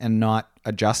things and not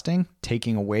adjusting,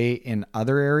 taking away in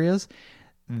other areas,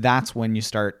 that's when you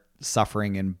start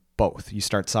suffering in both. You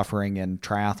start suffering in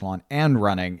triathlon and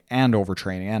running and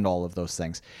overtraining and all of those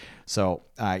things. So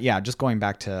just going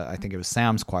back to, I think it was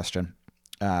Sam's question.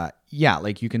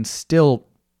 Like, you can still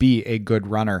be a good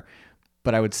runner,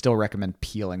 but I would still recommend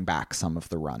peeling back some of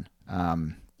the run.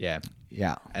 Yeah.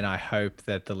 And I hope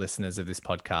that the listeners of this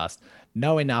podcast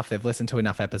know enough, they've listened to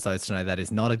enough episodes to know that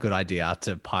is not a good idea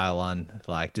to pile on,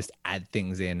 like, just add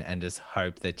things in and just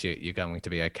hope that you're going to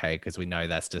be okay, because we know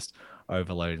that's just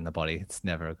overloading the body. It's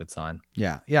never a good sign.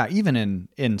 Yeah. Even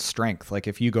in strength, like,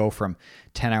 if you go from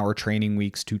 10-hour training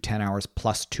weeks to 10 hours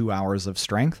plus 2 hours of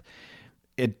strength,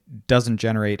 it doesn't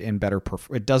generate better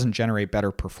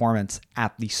performance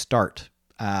at the start.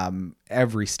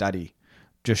 Every study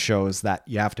just shows that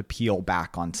you have to peel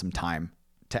back on some time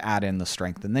to add in the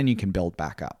strength, and then you can build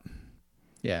back up.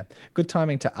 Yeah. Good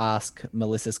timing to ask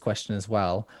Melissa's question as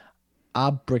well.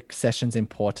 Are brick sessions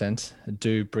important?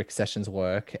 Do brick sessions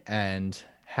work? And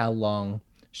how long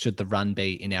should the run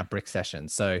be in our brick session?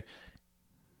 So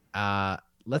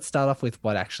let's start off with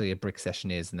what actually a brick session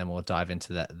is, and then we'll dive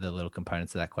into the little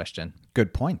components of that question.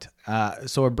 Good point.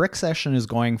 So a brick session is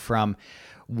going from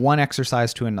one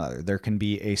exercise to another. There can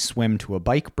be a swim to a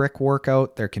bike brick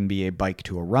workout. There can be a bike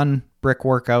to a run brick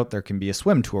workout. There can be a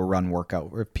swim to a run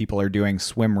workout, where people are doing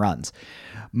swim runs.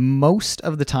 Most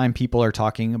of the time people are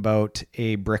talking about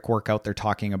a brick workout, they're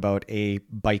talking about a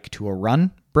bike to a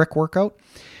run brick workout.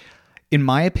 In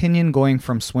my opinion, going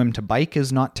from swim to bike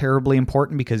is not terribly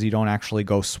important, because you don't actually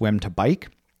go swim to bike.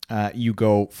 You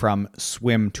go from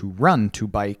swim to run to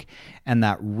bike, and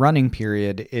that running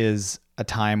period is a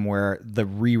time where the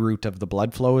reroute of the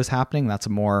blood flow is happening. That's a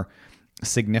more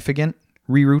significant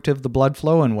reroute of the blood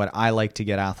flow. And what I like to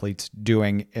get athletes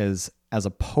doing is, as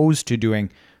opposed to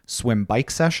doing swim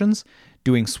bike sessions,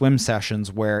 doing swim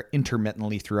sessions where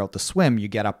intermittently throughout the swim, you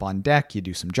get up on deck, you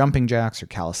do some jumping jacks or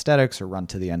calisthenics, or run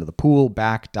to the end of the pool,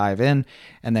 back, dive in,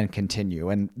 and then continue.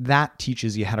 And that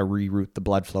teaches you how to reroute the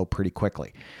blood flow pretty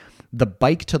quickly. The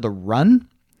bike to the run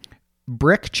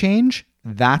brick change,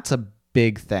 that's a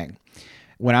big thing.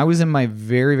 When I was in my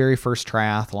very, very first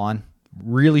triathlon,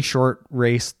 really short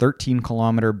race,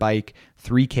 13-kilometer bike,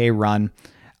 3K run,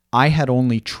 I had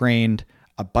only trained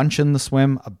a bunch in the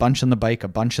swim, a bunch in the bike, a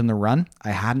bunch in the run.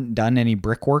 I hadn't done any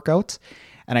brick workouts,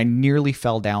 and I nearly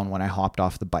fell down when I hopped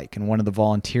off the bike. And one of the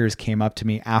volunteers came up to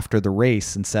me after the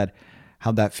race and said,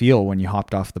 "How'd that feel when you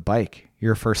hopped off the bike?"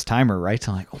 you're a first timer, right?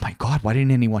 So I'm like, oh my God, why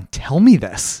didn't anyone tell me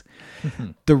this?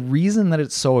 The reason that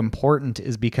it's so important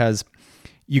is because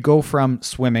you go from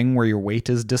swimming where your weight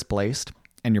is displaced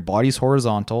and your body's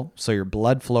horizontal, so your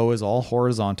blood flow is all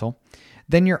horizontal.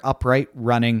 Then you're upright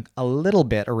running a little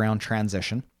bit around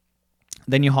transition.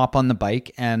 Then you hop on the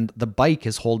bike and the bike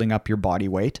is holding up your body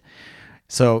weight.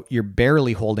 So you're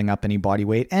barely holding up any body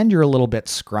weight and you're a little bit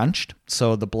scrunched.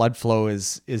 So the blood flow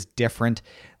is different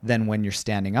than when you're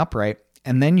standing upright.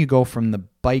 And then you go from the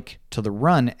bike to the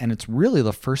run, and it's really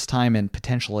the first time in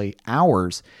potentially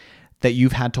hours that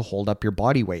you've had to hold up your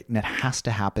body weight, and it has to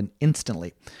happen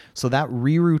instantly. So that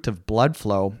reroute of blood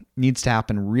flow needs to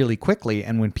happen really quickly.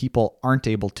 And when people aren't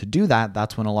able to do that,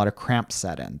 that's when a lot of cramps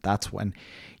set in. That's when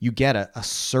you get a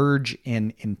surge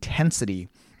in intensity.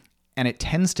 And it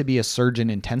tends to be a surge in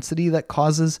intensity that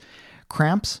causes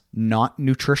cramps, not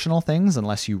nutritional things,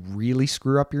 unless you really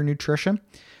screw up your nutrition.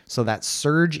 So that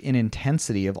surge in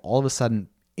intensity of all of a sudden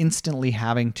instantly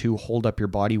having to hold up your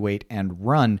body weight and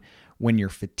run when you're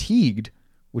fatigued,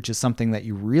 which is something that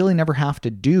you really never have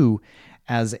to do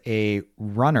as a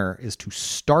runner, is to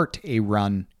start a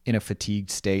run in a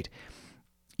fatigued state.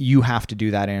 You have to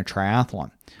do that in a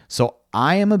triathlon. So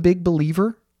I am a big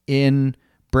believer in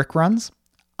brick runs.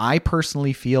 I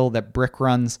personally feel that brick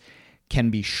runs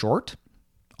can be short.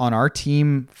 On our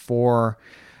team for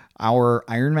our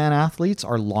Ironman athletes,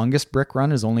 our longest brick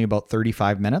run is only about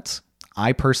 35 minutes.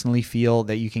 I personally feel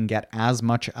that you can get as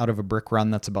much out of a brick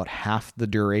run that's about half the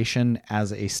duration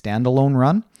as a standalone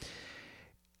run.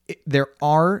 There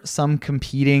are some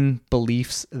competing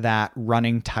beliefs that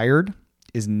running tired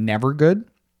is never good,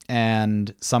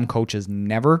 and some coaches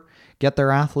never get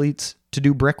their athletes to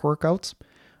do brick workouts.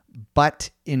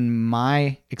 But in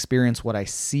my experience, what I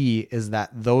see is that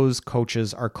those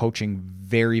coaches are coaching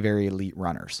very, very elite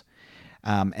runners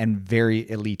and very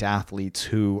elite athletes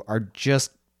who are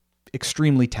just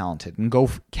extremely talented and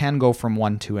can go from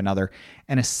one to another.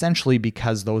 And essentially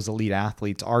because those elite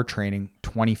athletes are training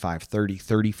 25, 30,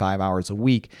 35 hours a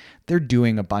week, they're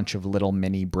doing a bunch of little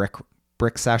mini brick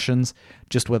sessions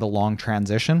just with a long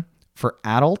transition. For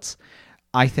adults,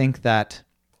 I think that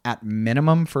at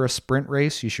minimum for a sprint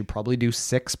race, you should probably do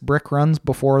 6 brick runs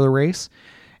before the race.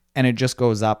 And it just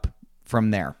goes up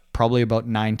from there. Probably about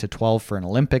 9 to 12 for an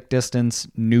Olympic distance.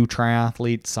 New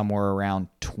triathlete, somewhere around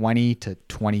 20 to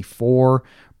 24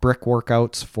 brick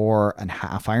workouts for a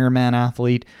half Ironman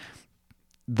athlete.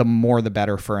 The more the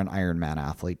better for an Ironman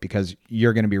athlete, because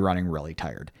you're going to be running really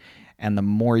tired. And the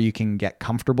more you can get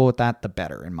comfortable with that, the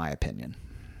better, in my opinion.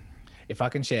 If I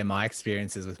can share my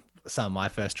experiences with some of my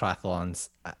first triathlons,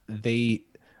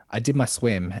 I did my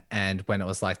swim, and when it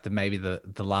was like maybe the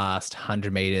last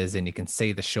 100 meters and you can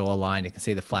see the shoreline, you can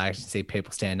see the flags, you can see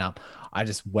people stand up, I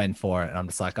just went for it. And I'm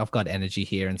just like, I've got energy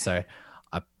here. And so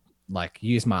I like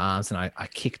used my arms and I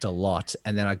kicked a lot.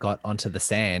 And then I got onto the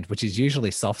sand, which is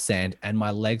usually soft sand, and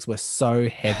my legs were so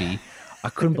heavy. I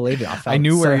couldn't believe it. I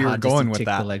knew where you were going with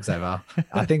that. The legs over.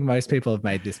 I think most people have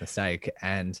made this mistake.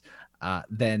 And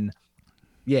then,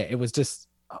 yeah, it was just,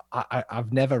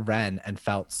 I've never ran and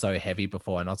felt so heavy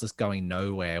before, and I was just going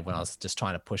nowhere when I was just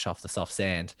trying to push off the soft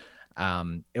sand.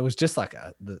 It was just like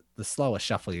the slowest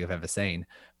shuffle you've ever seen.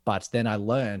 But then I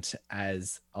learned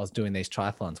as I was doing these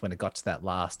triathlons, when it got to that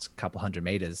last couple 100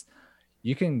 meters,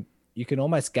 you can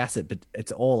almost gas it, but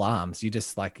it's all arms. You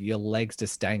just like your legs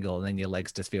just dangle, and then your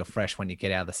legs just feel fresh when you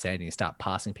get out of the sand and you start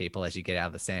passing people as you get out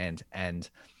of the sand. And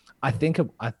I think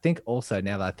also,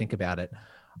 now that I think about it,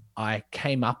 I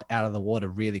came up out of the water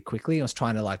really quickly. I was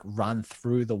trying to like run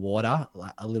through the water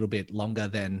a little bit longer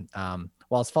than, I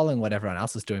was following what everyone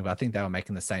else was doing, but I think they were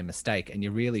making the same mistake. And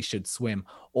you really should swim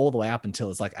all the way up until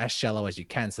it's like as shallow as you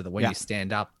can, so that when you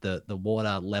stand up, the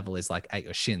water level is like at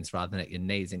your shins rather than at your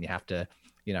knees, and you have to,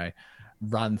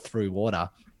 run through water.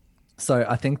 So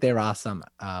I think there are some,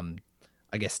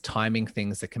 I guess, timing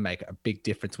things that can make a big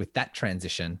difference with that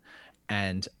transition.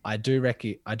 And I do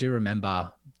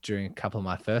remember during a couple of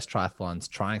my first triathlons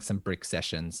trying some brick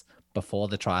sessions before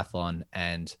the triathlon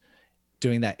and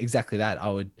doing exactly that. I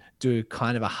would do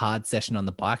kind of a hard session on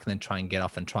the bike and then try and get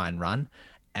off and try and run.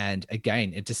 And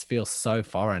again, it just feels so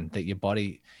foreign that your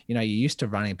body, you're used to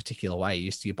running a particular way, you're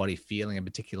used to your body feeling a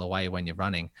particular way when you're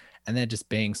running, and then just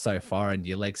being so foreign,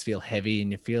 your legs feel heavy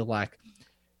and you feel like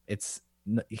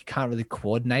you can't really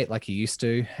coordinate like you used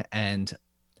to. And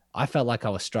I felt like I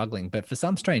was struggling, but for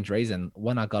some strange reason,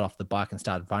 when I got off the bike and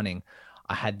started running,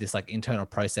 I had this like internal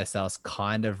process. I was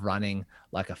kind of running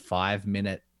like a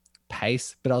 5-minute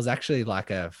pace, but I was actually like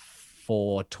a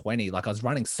 4:20. Like I was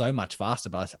running so much faster,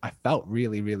 but I felt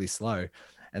really, really slow.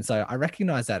 And so I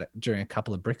recognized that during a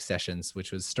couple of brick sessions,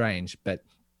 which was strange. But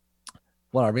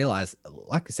what I realized,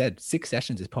 like I said, 6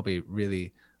 sessions is probably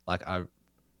really like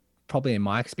probably in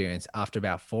my experience, after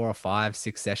about 4 or 5,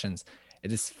 6 sessions, it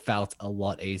just felt a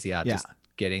lot easier. Yeah. Just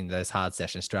getting those hard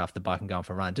sessions straight off the bike and going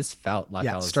for a run. Just felt like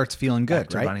Yeah. I It was starts feeling back good,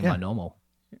 to right? running Yeah. my normal.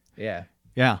 Yeah.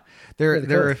 Yeah. There Really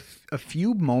there cool. are a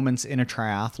few moments in a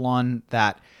triathlon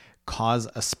that cause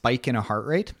a spike in a heart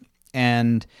rate.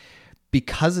 And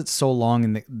because it's so long,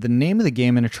 and the name of the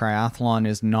game in a triathlon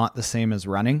is not the same as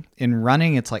running. In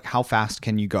running, it's like, how fast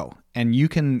can you go? And you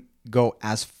can go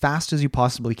as fast as you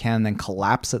possibly can, then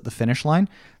collapse at the finish line.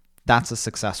 That's a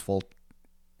successful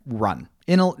run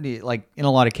in a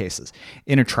lot of cases.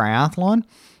 In a triathlon,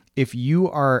 if you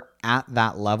are at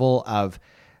that level of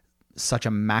such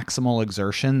a maximal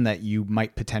exertion that you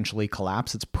might potentially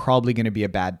collapse, it's probably going to be a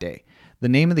bad day. The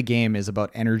name of the game is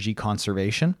about energy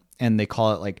conservation, and they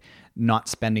call it like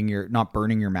not burning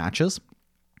your matches.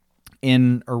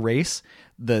 In a race,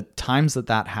 the times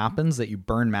that happens, that you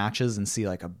burn matches and see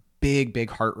like a big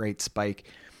heart rate spike,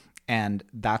 and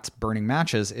that's burning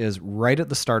matches, is right at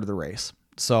the start of the race.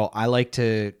 So I like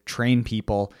to train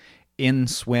people in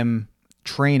swim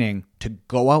training to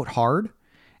go out hard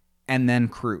and then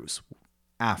cruise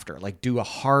after, like do a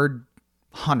hard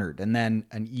 100 and then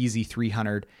an easy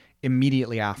 300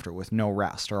 immediately after with no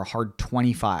rest, or a hard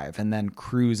 25 and then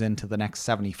cruise into the next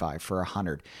 75 for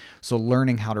 100. So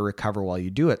learning how to recover while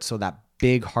you do it, so that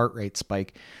big heart rate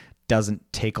spike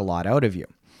doesn't take a lot out of you.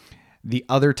 The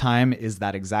other time is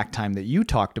that exact time that you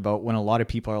talked about, when a lot of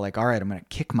people are like, all right, I'm going to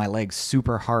kick my legs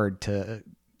super hard to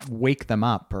wake them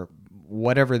up, or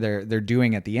whatever they're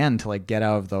doing at the end to like get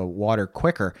out of the water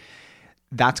quicker.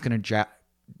 That's going to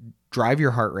drive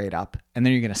your heart rate up. And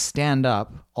then you're going to stand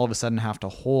up, all of a sudden have to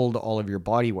hold all of your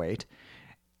body weight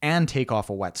and take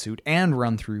off a wetsuit and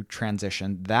run through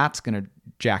transition. That's going to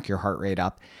jack your heart rate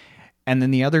up. And then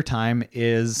the other time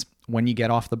is when you get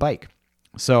off the bike.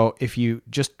 So if you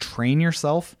just train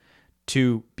yourself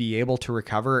to be able to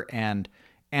recover and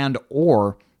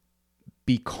or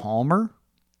be calmer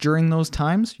during those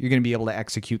times, you're going to be able to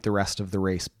execute the rest of the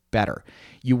race better.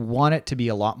 You want it to be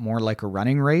a lot more like a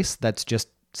running race that's just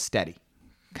steady,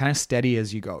 kind of steady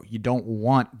as you go. You don't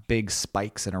want big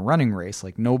spikes in a running race.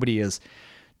 Like, nobody is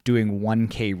doing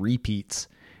 1K repeats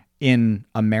in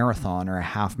a marathon or a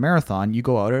half marathon. You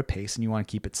go out at a pace and you want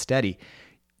to keep it steady.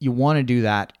 You want to do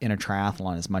that in a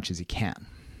triathlon as much as you can.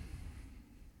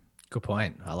 Good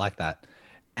point. I like that.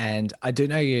 And I do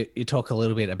know you talk a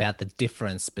little bit about the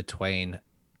difference between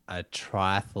a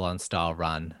triathlon style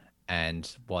run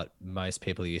and what most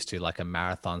people are used to, like a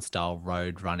marathon style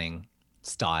road running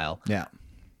style. Yeah.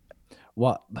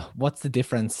 What's the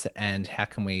difference, and how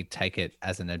can we take it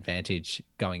as an advantage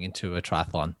going into a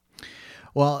triathlon?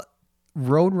 Well,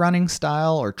 road running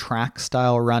style or track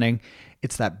style running,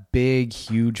 it's that big,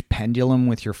 huge pendulum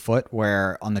with your foot,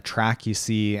 where on the track you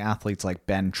see athletes like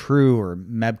Ben True or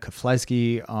Meb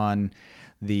Keflezighi on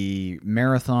the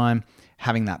marathon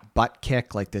having that butt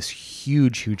kick, like this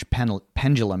huge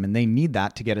pendulum. And they need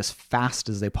that to get as fast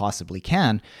as they possibly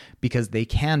can, because they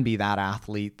can be that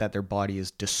athlete that their body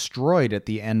is destroyed at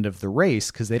the end of the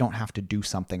race because they don't have to do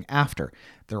something after.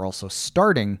 They're also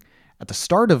starting at the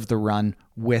start of the run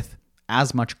with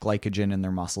as much glycogen in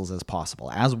their muscles as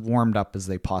possible, as warmed up as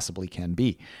they possibly can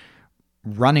be.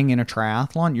 Running in a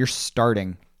triathlon, you're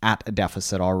starting at a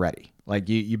deficit already. Like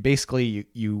you basically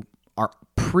are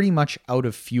pretty much out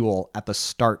of fuel at the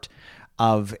start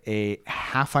of a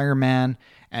half Ironman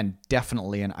and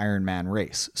definitely an Ironman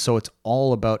race. So it's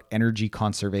all about energy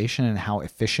conservation and how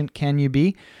efficient can you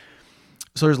be.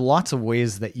 So there's lots of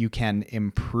ways that you can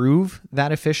improve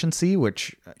that efficiency,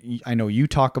 which I know you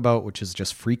talk about, which is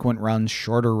just frequent runs,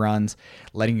 shorter runs,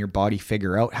 letting your body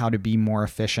figure out how to be more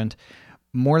efficient.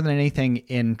 More than anything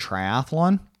in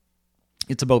triathlon,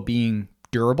 it's about being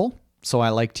durable. So I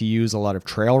like to use a lot of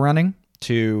trail running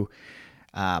to,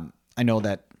 I know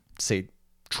that, say,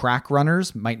 track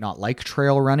runners might not like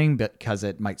trail running because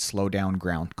it might slow down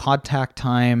ground contact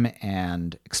time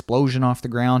and explosion off the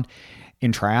ground.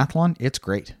 In triathlon, it's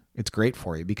great. It's great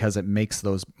for you because it makes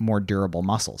those more durable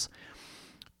muscles.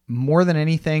 More than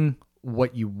anything,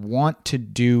 what you want to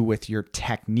do with your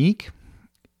technique,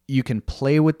 you can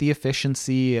play with the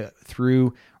efficiency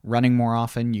through running more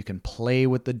often. You can play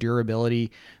with the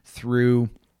durability through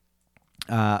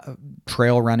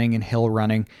trail running and hill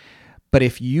running. But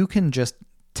if you can just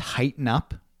tighten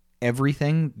up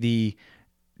everything, the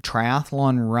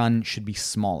triathlon run should be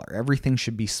smaller. Everything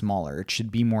should be smaller. It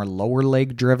should be more lower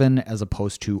leg driven as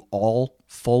opposed to all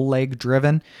full leg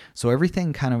driven. So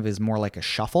everything kind of is more like a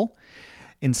shuffle,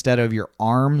 instead of your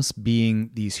arms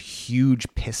being these huge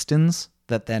pistons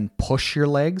that then push your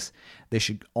legs. They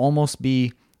should almost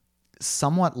be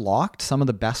somewhat locked. Some of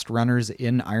the best runners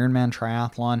in Ironman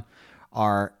triathlon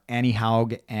are Annie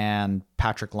Haug and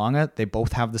Patrick Lange. They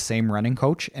both have the same running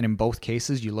coach. And in both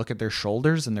cases, you look at their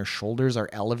shoulders and their shoulders are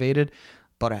elevated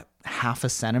about a half a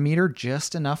centimeter,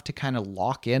 just enough to kind of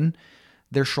lock in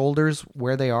their shoulders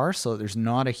where they are. So there's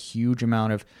not a huge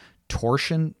amount of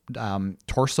torsion,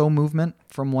 torso movement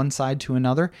from one side to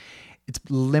another. It's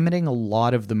limiting a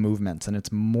lot of the movements, and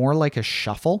it's more like a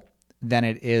shuffle than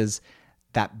it is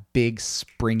that big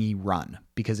springy run.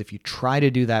 Because if you try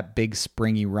to do that big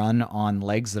springy run on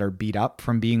legs that are beat up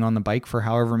from being on the bike for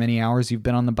however many hours you've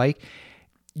been on the bike,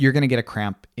 you're going to get a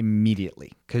cramp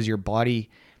immediately because your body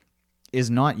is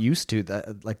not used to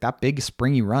that. Like that big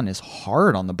springy run is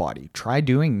hard on the body. Try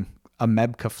doing a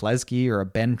Meb Keflezighi or a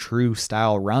Ben True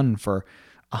style run for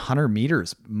 100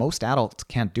 meters. Most adults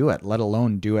can't do it, let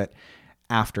alone do it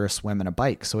after a swim and a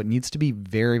bike. So it needs to be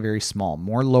very, very small,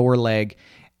 more lower leg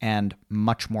and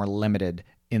much more limited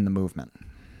in the movement.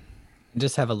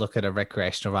 Just have a look at a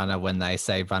recreational runner when they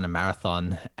say run a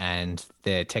marathon and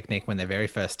their technique when they very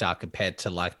first start compared to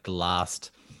like the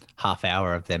last half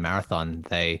hour of their marathon.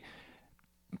 They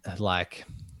like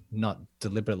not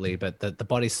deliberately, but the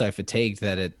body's so fatigued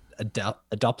that it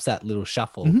adopts that little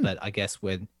shuffle. Mm-hmm. But I guess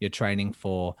when you're training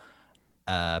for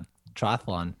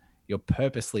triathlon, you're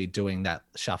purposely doing that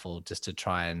shuffle just to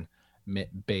try and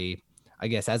be, I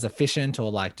guess, as efficient or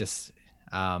like just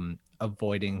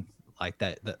avoiding like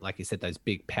that, like you said, those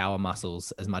big power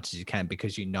muscles as much as you can,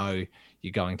 because you know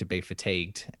you're going to be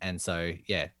fatigued. And so,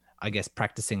 yeah, I guess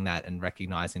practicing that and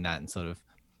recognizing that and sort of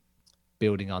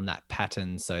building on that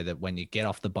pattern so that when you get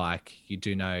off the bike, you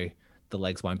do know the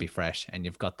legs won't be fresh and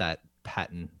you've got that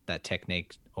pattern, that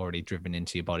technique already driven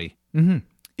into your body. Mm-hmm.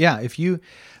 Yeah.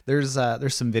 There's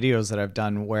some videos that I've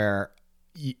done where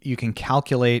you can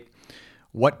calculate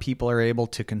what people are able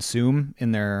to consume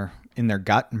in their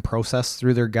gut and process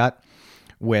through their gut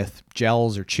with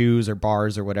gels or chews or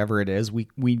bars or whatever it is.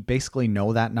 We basically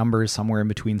know that number is somewhere in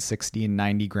between 60 and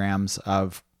 90 grams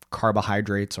of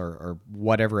carbohydrates or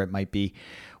whatever it might be,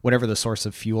 whatever the source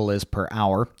of fuel is per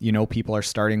hour. You know, people are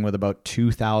starting with about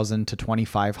 2,000 to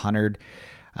 2,500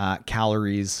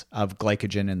 calories of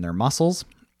glycogen in their muscles.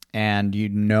 And you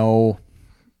know,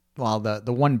 well,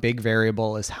 the one big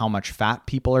variable is how much fat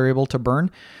people are able to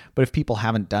burn. But if people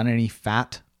haven't done any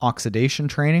fat oxidation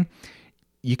training,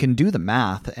 you can do the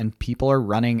math and people are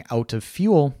running out of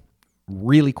fuel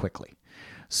really quickly.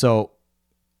 So,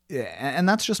 and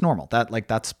that's just normal.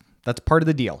 That's part of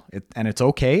the deal. And it's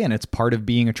okay. And it's part of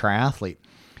being a triathlete.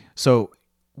 So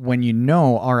when you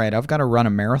know, all right, I've got to run a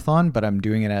marathon, but I'm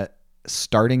doing it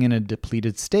starting in a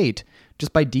depleted state,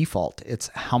 just by default, it's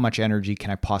how much energy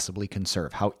can I possibly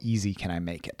conserve? How easy can I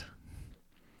make it?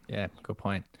 Yeah, good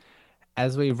point.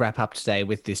 As we wrap up today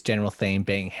with this general theme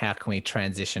being how can we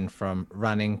transition from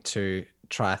running to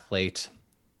triathlete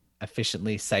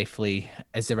efficiently, safely,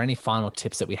 is there any final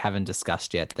tips that we haven't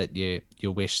discussed yet that you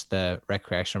wish the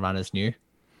recreational runners knew?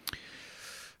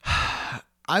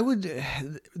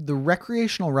 The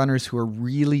recreational runners who are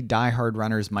really diehard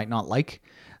runners might not like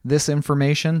this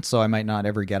information, so I might not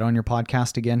ever get on your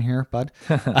podcast again here, bud.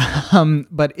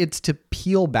 But it's to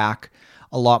peel back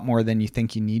a lot more than you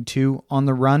think you need to on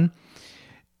the run.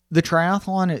 The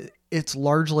triathlon, it's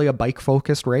largely a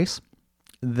bike-focused race.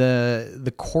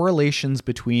 The correlations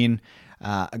between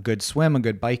a good swim, a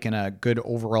good bike, and a good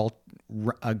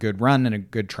run and a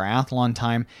good triathlon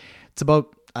time, it's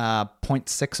about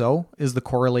 0.60 is the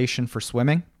correlation for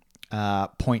swimming.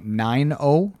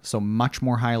 0.90, so much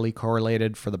more highly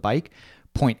correlated for the bike.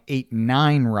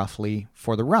 0.89 roughly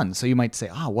for the run. So you might say,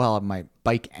 well, my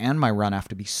bike and my run have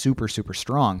to be super, super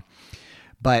strong.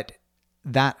 But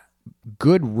that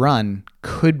good run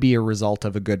could be a result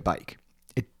of a good bike.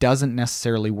 It doesn't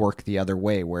necessarily work the other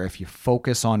way, where if you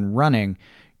focus on running,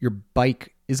 your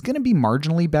bike is going to be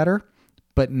marginally better,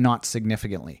 but not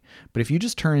significantly. But if you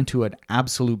just turn into an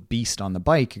absolute beast on the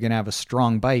bike, you're going to have a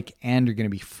strong bike and you're going to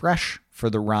be fresh for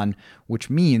the run, which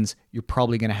means you're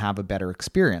probably going to have a better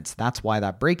experience. That's why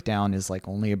that breakdown is like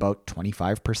only about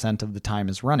 25% of the time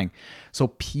is running. So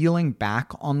peeling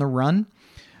back on the run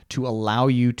to allow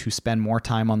you to spend more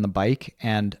time on the bike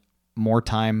and more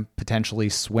time potentially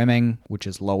swimming, which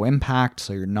is low impact,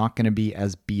 so you're not going to be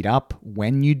as beat up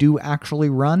when you do actually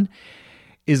run,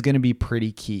 is going to be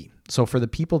pretty key. So for the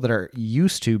people that are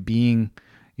used to being,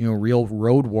 real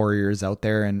road warriors out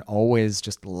there and always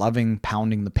just loving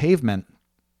pounding the pavement,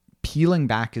 peeling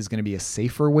back is going to be a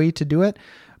safer way to do it.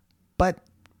 But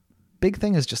big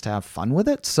thing is just to have fun with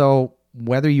it. So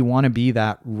whether you want to be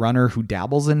that runner who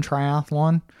dabbles in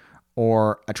triathlon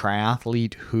or a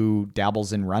triathlete who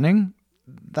dabbles in running,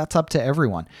 that's up to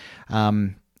everyone.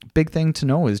 big thing to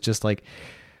know is just like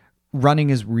running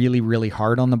is really, really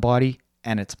hard on the body,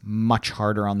 and it's much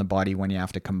harder on the body when you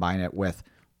have to combine it with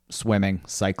swimming,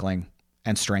 cycling,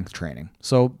 and strength training.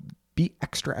 So be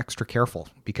extra, extra careful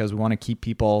because we want to keep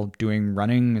people doing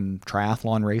running and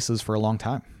triathlon races for a long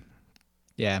time.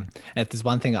 Yeah. And if there's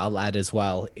one thing I'll add as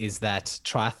well is that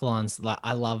triathlons, like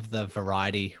I love the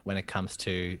variety when it comes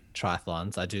to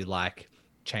triathlons. I do like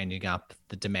changing up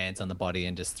the demands on the body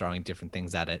and just throwing different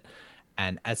things at it.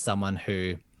 And as someone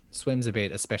who swims a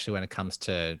bit, especially when it comes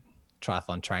to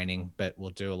triathlon training, but will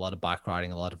do a lot of bike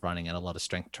riding, a lot of running, and a lot of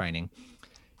strength training.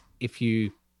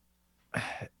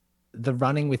 The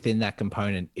running within that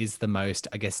component is the most,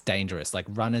 I guess, dangerous. Like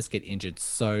runners get injured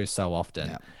so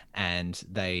often. Yeah. And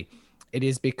it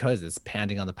is because it's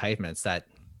pounding on the pavement. It's that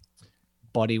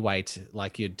body weight,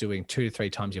 like you're doing 2 to 3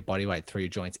 times your body weight through your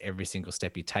joints every single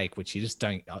step you take, which you just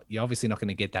don't, you're obviously not going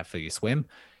to get that for your swim.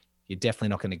 You're definitely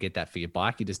not going to get that for your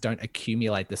bike. You just don't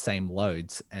accumulate the same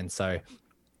loads. And so,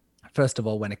 first of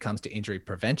all, when it comes to injury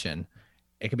prevention,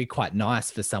 it can be quite nice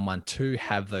for someone to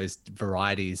have those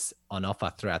varieties on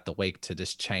offer throughout the week to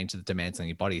just change the demands on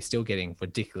your body. You're still getting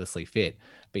ridiculously fit,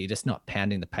 but you're just not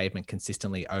pounding the pavement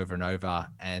consistently over and over,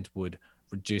 and would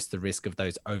reduce the risk of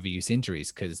those overuse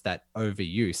injuries, because that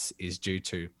overuse is due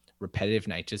to repetitive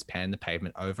natures, pounding the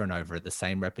pavement over and over at the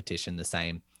same repetition, the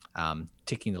same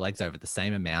ticking the legs over the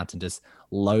same amount, and just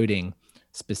loading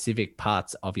specific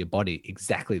parts of your body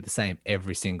exactly the same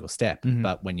every single step. Mm-hmm.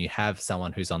 But when you have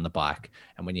someone who's on the bike,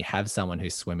 and when you have someone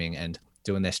who's swimming and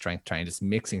doing their strength training, just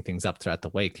mixing things up throughout the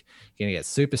week, you're going to get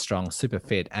super strong, super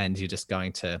fit, and you're just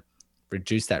going to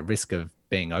reduce that risk of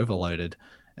being overloaded.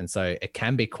 And so it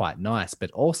can be quite nice.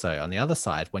 But also on the other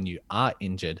side, when you are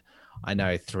injured, I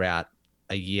know throughout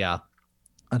a year,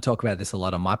 I talk about this a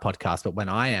lot on my podcast, but when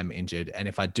I am injured, and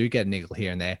if I do get a niggle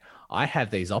here and there, I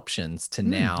have these options to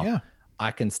now I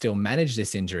can still manage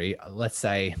this injury. Let's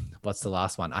say, what's the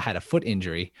last one? I had a foot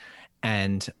injury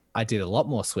and I did a lot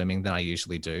more swimming than I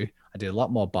usually do. I did a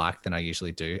lot more bike than I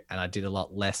usually do. And I did a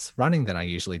lot less running than I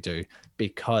usually do,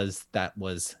 because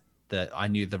I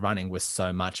knew the running was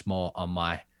so much more on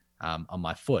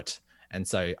my foot. And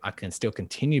so I can still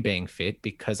continue being fit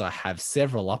because I have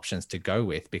several options to go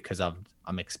with, because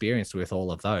I'm experienced with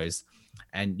all of those.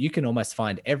 And you can almost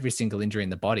find every single injury in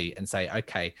the body and say,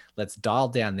 okay, let's dial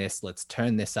down this, let's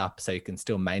turn this up so you can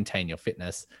still maintain your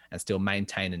fitness and still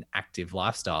maintain an active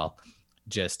lifestyle,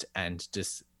 just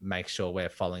make sure we're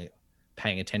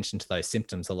paying attention to those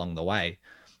symptoms along the way.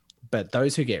 But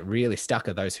those who get really stuck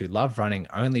are those who love running,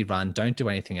 only run, don't do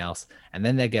anything else. And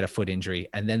then they get a foot injury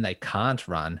and then they can't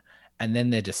run. And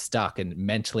then they're just stuck, and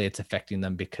mentally it's affecting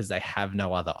them because they have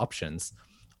no other options.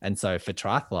 And so for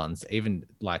triathlons, even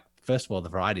like, first of all, the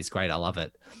variety is great. I love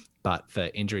it. But for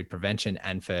injury prevention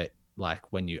and for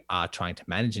like when you are trying to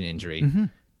manage an injury,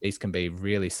 these can be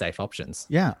really safe options.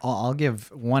 Yeah. I'll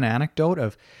give one anecdote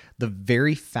of the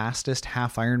very fastest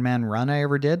half Ironman run I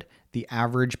ever did. The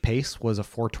average pace was a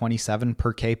 4:27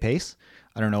 per K pace.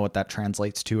 I don't know what that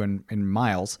translates to in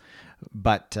miles,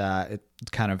 but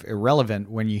it's kind of irrelevant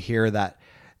when you hear that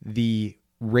the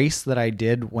race that I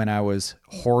did when I was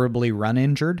horribly run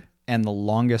injured, and the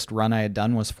longest run I had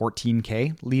done was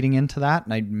 14K leading into that,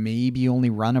 and I'd maybe only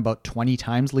run about 20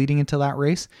 times leading into that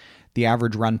race. The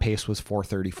average run pace was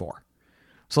 4:34.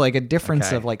 So like a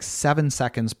difference of like 7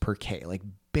 seconds per K, like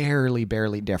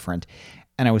barely different.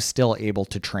 And I was still able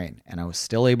to train, and I was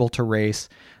still able to race.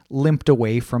 Limped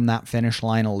away from that finish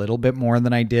line a little bit more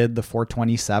than I did the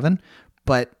 4:27,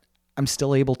 but I'm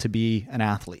still able to be an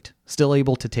athlete, still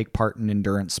able to take part in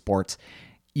endurance sports,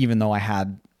 even though I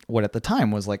had what at the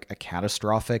time was like a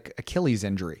catastrophic Achilles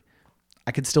injury.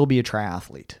 I could still be a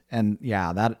triathlete. And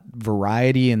yeah, that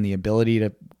variety and the ability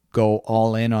to go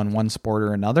all in on one sport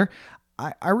or another,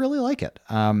 I really like it.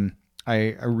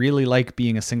 I really like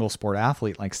being a single sport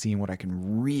athlete, like seeing what I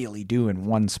can really do in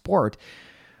one sport.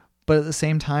 But at the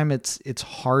same time, it's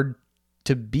hard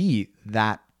to be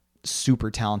that super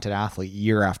talented athlete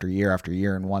year after year after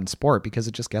year in one sport, because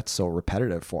it just gets so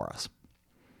repetitive for us.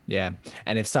 Yeah.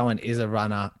 And if someone is a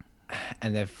runner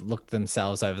and they've looked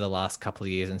themselves over the last couple of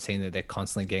years and seen that they're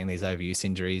constantly getting these overuse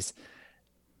injuries,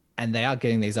 and they are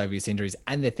getting these overuse injuries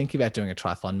and they're thinking about doing a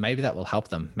triathlon, maybe that will help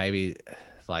them. Maybe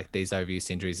like these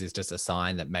overuse injuries is just a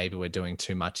sign that maybe we're doing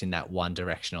too much in that one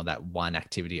direction or that one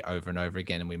activity over and over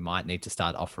again, and we might need to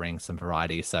start offering some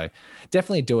variety. So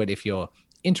definitely do it if you're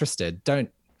interested.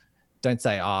 Don't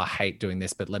say, oh, I hate doing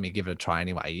this, but let me give it a try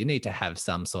anyway. You need to have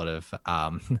some sort of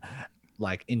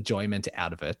like enjoyment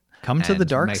out of it. Come to the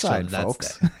dark side,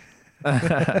 folks.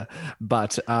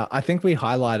 But I think we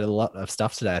highlighted a lot of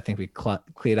stuff today. I think we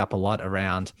cleared up a lot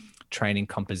around training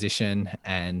composition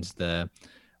and the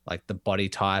body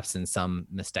types and some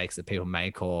mistakes that people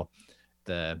make, or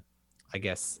the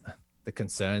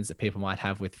concerns that people might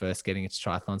have with first getting into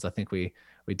triathlons. I think we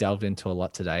delved into a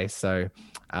lot today. So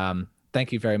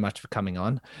thank you very much for coming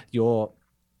on.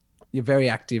 You're very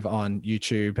active on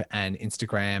YouTube and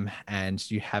Instagram, and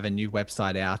you have a new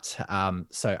website out.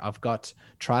 So I've got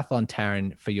Triathlon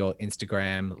Taren for your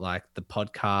Instagram, like the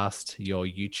podcast, your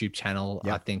YouTube channel.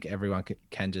 Yep. I think everyone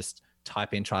can just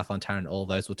type in Triathlon Taren, all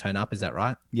those will turn up. Is that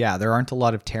right? Yeah, there aren't a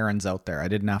lot of Tarens out there. I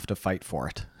didn't have to fight for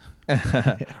it.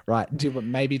 Right. Do you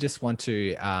maybe just want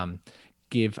to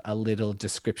give a little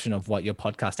description of what your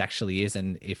podcast actually is,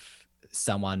 and if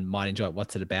someone might enjoy it,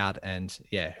 what's it about, and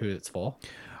who it's for?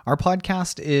 Our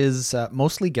podcast is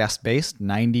mostly guest-based.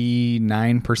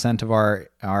 99% of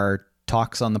our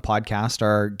talks on the podcast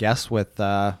are guests with,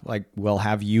 we'll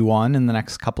have you on in the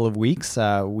next couple of weeks.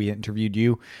 We interviewed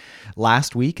you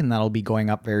last week, and that'll be going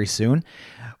up very soon.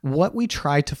 What we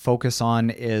try to focus on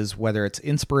is whether it's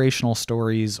inspirational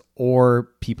stories or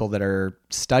people that are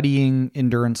studying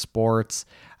endurance sports,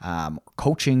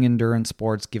 coaching endurance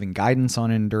sports, giving guidance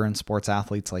on endurance sports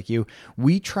athletes like you.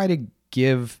 We try to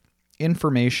give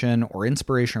information or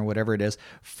inspiration or whatever it is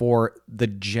for the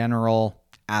general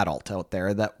adult out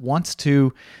there that wants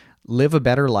to live a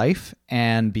better life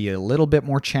and be a little bit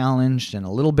more challenged and a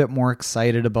little bit more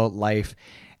excited about life,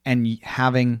 and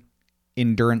having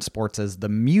endurance sports as the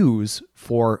muse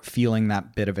for feeling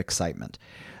that bit of excitement.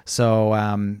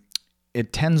 So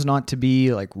it tends not to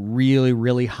be like really,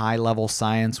 really high level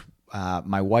science.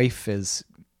 My wife is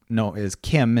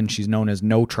Kim, and she's known as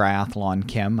No Triathlon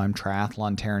Kim. I'm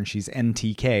Triathlon Taren. She's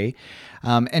NTK.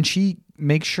 And she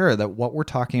makes sure that what we're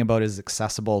talking about is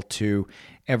accessible to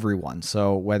everyone.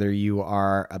 So whether you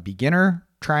are a beginner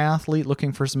triathlete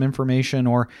looking for some information,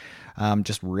 or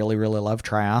just really, really love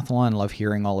triathlon, love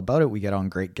hearing all about it, we get on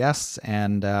great guests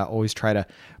and always try to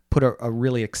put a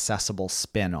really accessible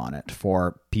spin on it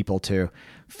for people to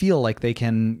feel like they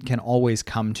can always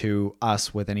come to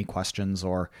us with any questions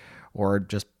or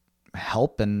just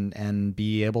help and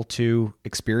be able to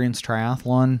experience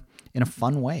triathlon in a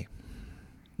fun way.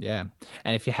 Yeah.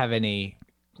 And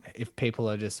if people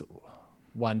are just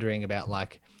wondering about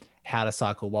like how to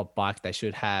cycle, what bike they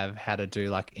should have, how to do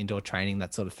like indoor training,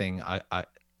 that sort of thing, I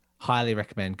highly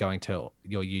recommend going to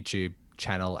your YouTube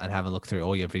channel and have a look through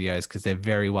all your videos, because they're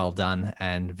very well done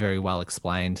and very well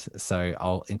explained. So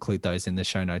I'll include those in the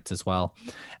show notes as well.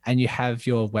 And you have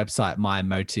your website,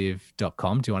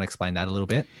 mymotive.com. Do you want to explain that a little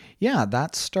bit? Yeah,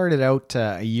 that started out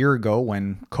a year ago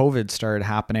when COVID started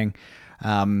happening.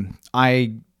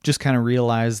 I just kind of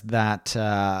realized that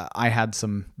I had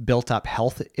some built up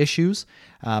health issues.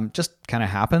 Just kind of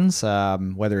happens,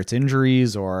 whether it's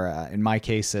injuries or in my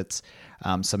case, it's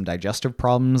some digestive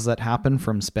problems that happen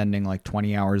from spending like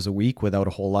 20 hours a week without a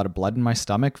whole lot of blood in my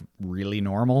stomach. Really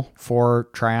normal for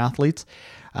triathletes.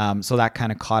 So that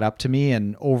kind of caught up to me.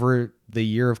 And over the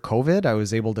year of COVID, I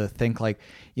was able to think like,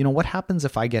 what happens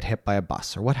if I get hit by a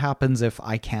bus, or what happens if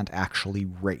I can't actually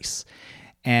race?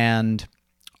 And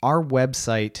our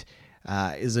website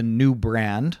is a new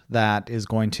brand that is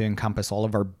going to encompass all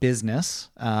of our business.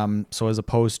 So as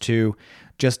opposed to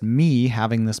just me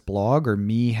having this blog or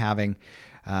me having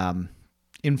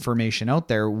information out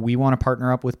there, we want to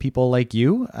partner up with people like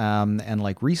you and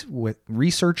like with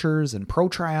researchers and pro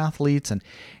triathletes. And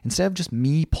instead of just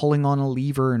me pulling on a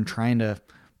lever and trying to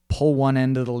pull one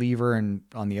end of the lever and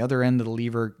on the other end of the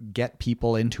lever, get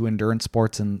people into endurance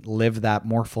sports and live that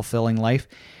more fulfilling life,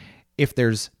 if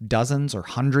there's dozens or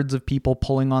hundreds of people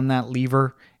pulling on that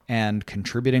lever and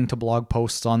contributing to blog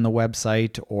posts on the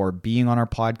website, or being on our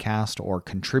podcast, or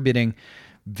contributing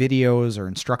videos or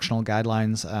instructional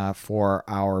guidelines for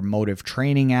our Motive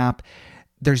training app,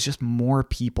 there's just more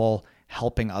people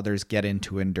helping others get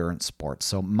into endurance sports.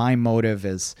 So my Motive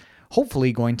is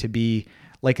hopefully going to be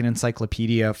like an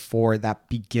encyclopedia for that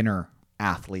beginner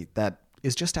athlete that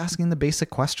is just asking the basic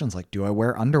questions like, do I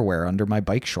wear underwear under my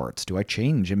bike shorts? Do I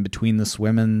change in between the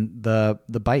swim and the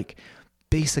bike?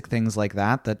 Basic things like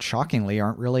that shockingly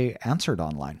aren't really answered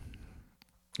online.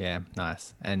 Yeah,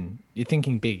 nice. And you're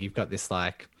thinking big. You've got this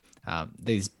like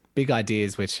these big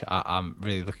ideas, which I'm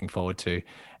really looking forward to.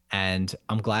 And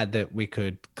I'm glad that we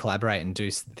could collaborate and do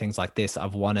things like this.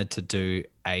 I've wanted to do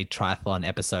a triathlon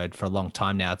episode for a long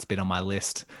time now. It's been on my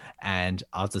list, and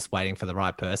I was just waiting for the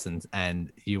right person, and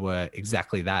you were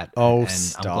exactly that. Oh, and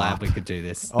stop. I'm glad we could do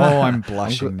this. Oh, I'm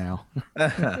blushing now.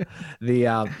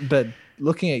 But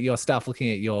looking at your stuff, looking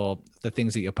at the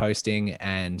things that you're posting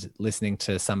and listening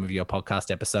to some of your podcast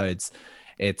episodes,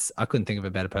 I couldn't think of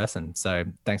a better person. So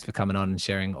thanks for coming on and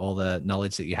sharing all the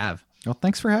knowledge that you have. Well,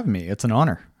 thanks for having me. It's an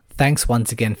honor. Thanks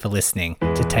once again for listening.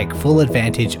 To take full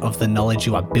advantage of the knowledge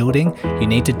you are building, you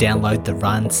need to download the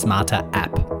Run Smarter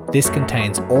app. This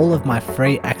contains all of my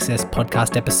free access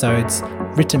podcast episodes,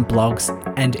 written blogs,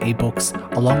 and ebooks,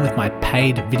 along with my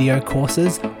paid video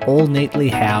courses, all neatly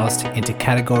housed into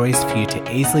categories for you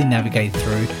to easily navigate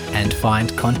through and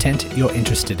find content you're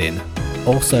interested in.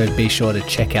 Also, be sure to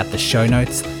check out the show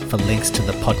notes for links to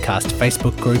the podcast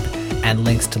Facebook group and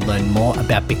links to learn more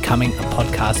about becoming a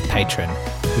podcast patron.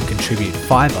 Who contribute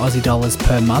 $5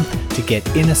 per month to get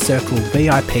Inner Circle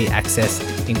VIP access,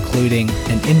 including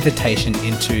an invitation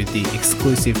into the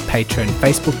exclusive Patreon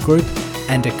Facebook group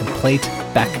and a complete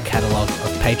back catalogue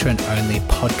of patron-only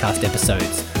podcast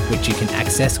episodes, which you can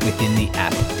access within the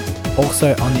app. Also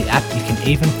on the app, you can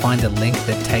even find a link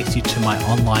that takes you to my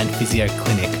online physio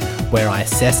clinic, where I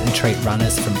assess and treat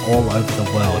runners from all over the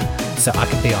world, so I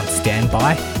can be on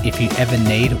standby if you ever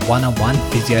need one-on-one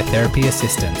physiotherapy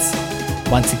assistance.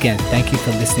 Once again, thank you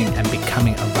for listening and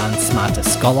becoming a Run Smarter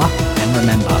scholar. And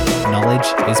remember, knowledge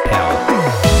is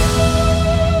power.